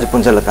ki myam je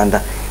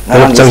punjalakanda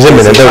ngarang changjen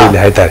me da wi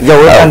hai ta yaw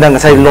kanda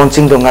ngasai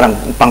launching do ngarang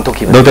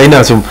pangthoki do dai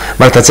na sum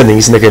marta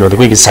chaning sine ke no ko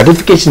ki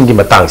certification gi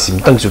matang sim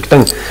tang su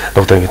kitang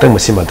doctor kitang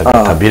masima ta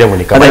thabirang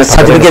ni ka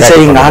certificate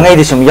sai ngangai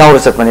di sum yaw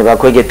sak pani ba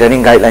ko ge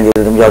training guideline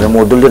di dum yaw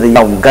module de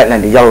yaw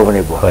guideline di yaw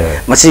bani bo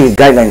masi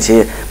guideline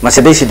se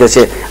masade si de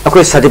se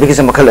akoi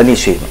certification makhal ani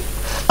sui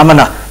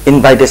amana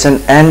invitation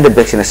and the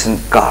vaccination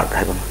card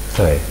hai ba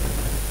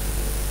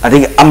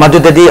adigi amadu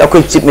dadi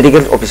akoi chief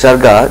medical officer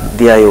ga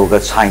DIO ga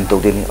sign to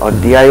dini or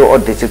DIO or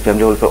district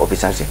family welfare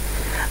officer se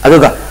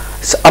aduga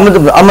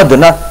amadu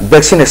na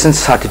vaccination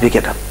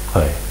certificate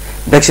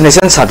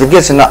vaccination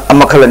certificate se na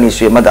amakhala ni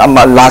su mad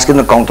amma last ke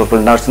na counter for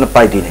nurse na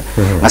pai dini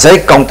ngasai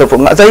counter for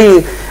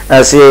ngasai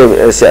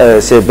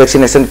se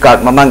vaccination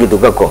card mamangi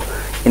duga ko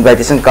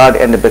invitation card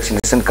and the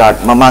vaccination card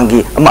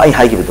mamangi ama ai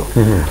hai gi do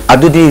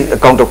adudi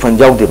counter for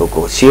yaw de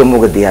ko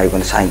CMO ga DIO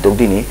ga sign to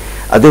dini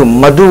adu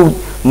madu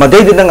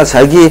madai de nga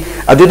sagi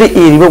adudi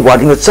iriba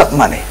warding chap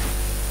mane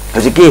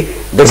hajiki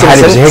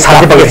vaccination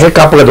certificate he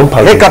kapaga dum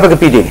phal he kapaga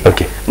pidi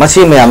okay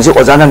masi mayam ji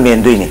ojana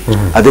men duini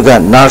aduga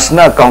nurse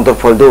na counter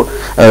foldu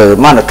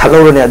mana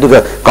thaloro ne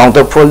aduga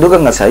counter foldu ga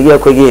nga sagi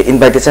akoi gi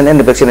invitation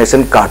and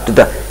vaccination card to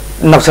da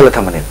napsala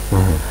thamane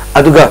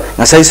aduga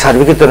nga sai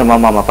certificate to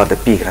mama mapa da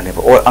pi grane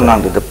ba or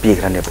angang da pi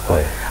grane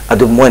ba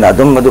adu moina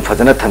adum madu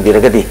phajana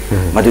thambiraga di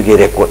madu gi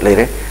record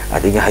leire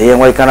adiga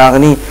hayeng wai kana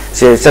gani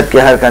se sat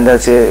ke har kanda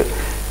se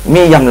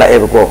mi yam la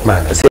ebo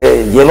se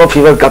yellow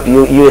fever cup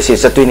USA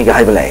satui ga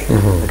haibla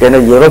kena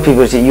yellow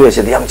fever si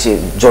USA yam si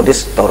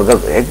jodis torga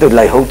ek to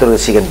lai ho tor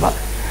sigan ba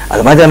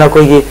adma jana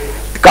koi gi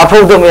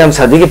काफौदो ma'am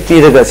certificate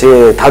पीरगसे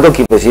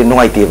थादोखिबसि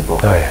नुंगाइतेबो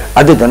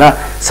अदुदना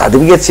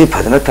certificate सि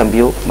फजना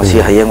थंबियो मसि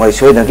हयें वाइ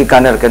सोयदन की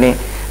कानरकनी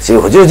से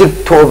हुजुजुक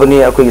थोबनी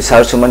अखोई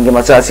sir सुमन के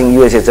मचा सिंग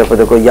USA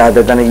चपद को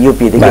याददना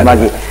UP दि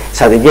मागी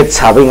certificate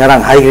साबै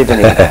ngarang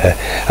हाइग्रेदनी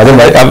अदु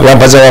मै या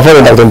बजा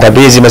अफर डॉक्टर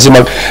तबी जि मसि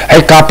मक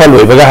हाइ कापल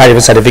होइबगा हाइ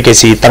सर्टिफिकेट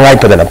सि तंगाइ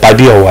पदना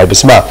पाबियो हाइ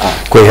बसमा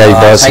कोइ हाइ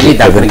बस साइकी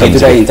डॉक्टर की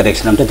जुदा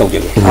इंटरेक्शन हम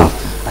तौजेगे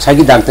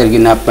साइकी डॉक्टर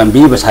की ना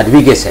पंबी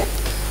सर्टिफिकेट से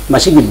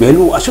मसि की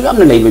वैल्यू असु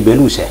यामना लेबे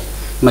वैल्यू से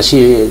मसी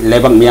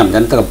लेबक मियाम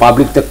जनता का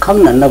पब्लिक तक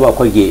खंगननबा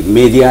अखोइगी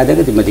मीडिया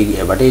दगति मदिगी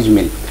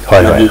एडवर्टाइजमेंट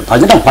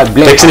फजना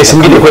ब्लैक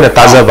वैक्सीनेशन की कोइ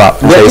ताजाबा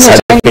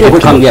को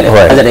खंगजरे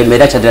अजरे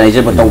मेरा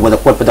छदनाइजर बतौबदा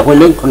कोटपदा कोइ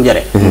लोइ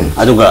खंगजरे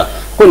अदुगा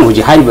कोइ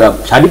हुजि हाइबा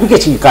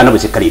सर्टिफिकेट की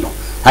कानबसे करिनो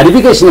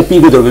सर्टिफिकेट ने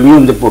पीगदो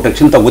मियम द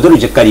प्रोटेक्शन तौबदो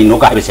जे करिनो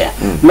का हाइबसे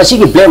मसी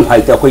की ब्लेम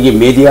फाइट अखोइगी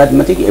मीडिया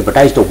मतिगी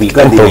एडवर्टाइज तो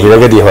बिगर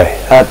दी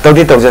होय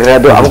तौदी तौजगरे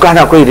अदु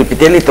अबकाना कोइ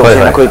रिपीटेडली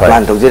तौजेना कोइ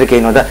plan तौजरे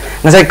केनोदा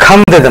ngasai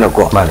khangdedana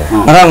ko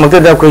ngarang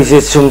makta koi se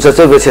sum sa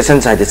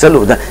session side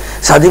chaluda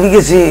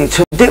certificate si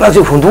chute na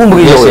su phundu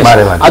mugi yo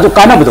adu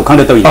kana bu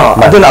khangde tawi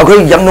adu na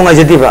koi yam nungai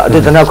jedi ba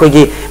adu dana koi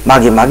gi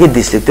magi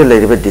district te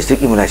leriba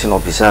district immunization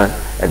officer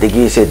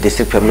adigi se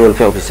district family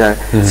welfare officer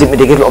si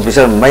medical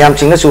officer mayam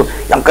chingna su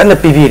yam kanna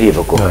pibiri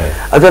ba ko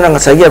adu na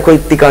ngasai gi koi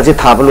tika je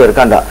thabal wer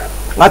kanda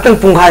ngatang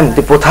punghai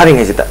mti pothari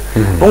ngai jeta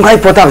punghai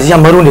pothab si yam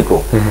maruni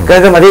ko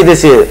ka ga mari de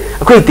se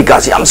koi tika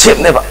si yam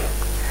sep ne ba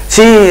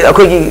si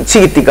akogi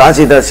si tika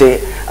si da se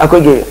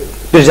akogi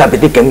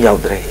preservative kem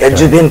yaudre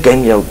adjuvant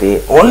kem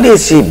yaude only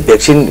si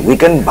vaccine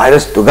weaken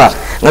virus tuga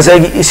ngasai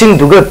gi ising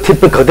duga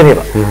thip khadne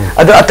ba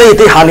adu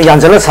atai hani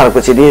yanjala sarak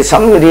chi di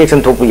some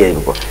reaction thokpu yai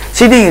ko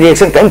si di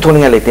reaction kem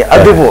thoninga lete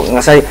adu bo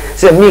ngasai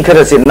se mi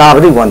khara se na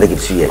badi wanda gi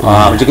su ye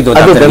hujik do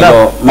doctor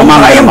ko mama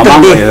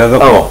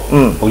ko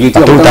hujik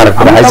to tar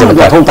hai je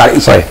ba thong tar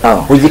isai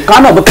hujik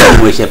kana ba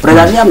ko se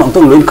president am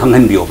tong loin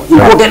khanghan bio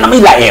important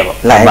ami la e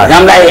ba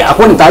yam la e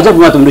akon ta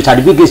jab ma tum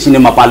certificate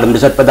cinema palam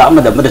de sat pada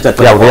am da sat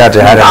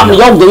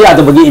pada yau de ya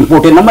bagi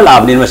important nama la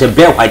abni mase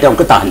black white am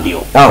ka tahan dio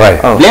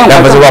black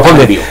ba ba phom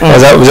de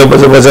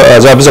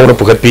ba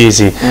pukat pi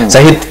si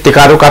sahit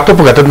tikaro kapto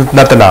pukat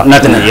natana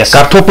yes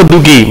kapto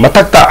pudugi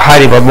matakta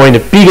hari ba moine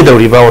pi ge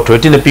dori ba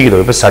authority na pi ge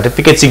dori ba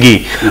certificate sigi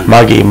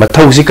magi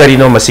mathau si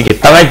karino masigi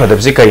tangai phadab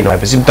si karino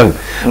ba simtang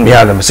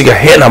miya na masigi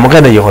he na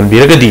maka na yohon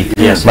bi ragadi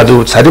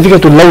madu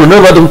certificate to law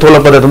no ba dum thola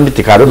pada dum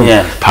tikaro dum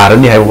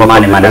pharani hai ba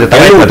mane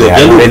tangai phadab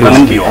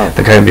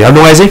ta kai bi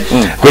hanu ai si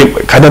koi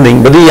khana ning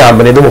badi ya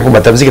bane dum ko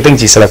matam si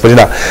ji salak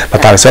pajina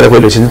patang sa ko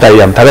lusin ta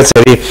yam thagat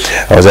seri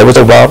zaibo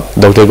chokba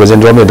doctor ko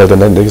jen rom doctor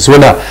nan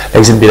suena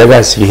lengsin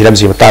biraga si hiram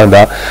si matang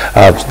da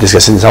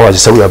discussion sawa ji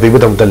sawi abi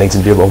budam ta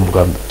lengsin bi bom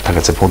bukan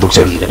thagat se phondok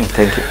seri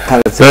thank you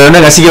thagat se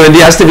na ga si ge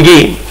wendi ISTV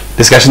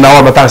discussion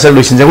nawa matang sa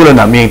lusin jagulo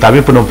na mi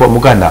tabi punom po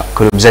mukan na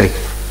ko jeri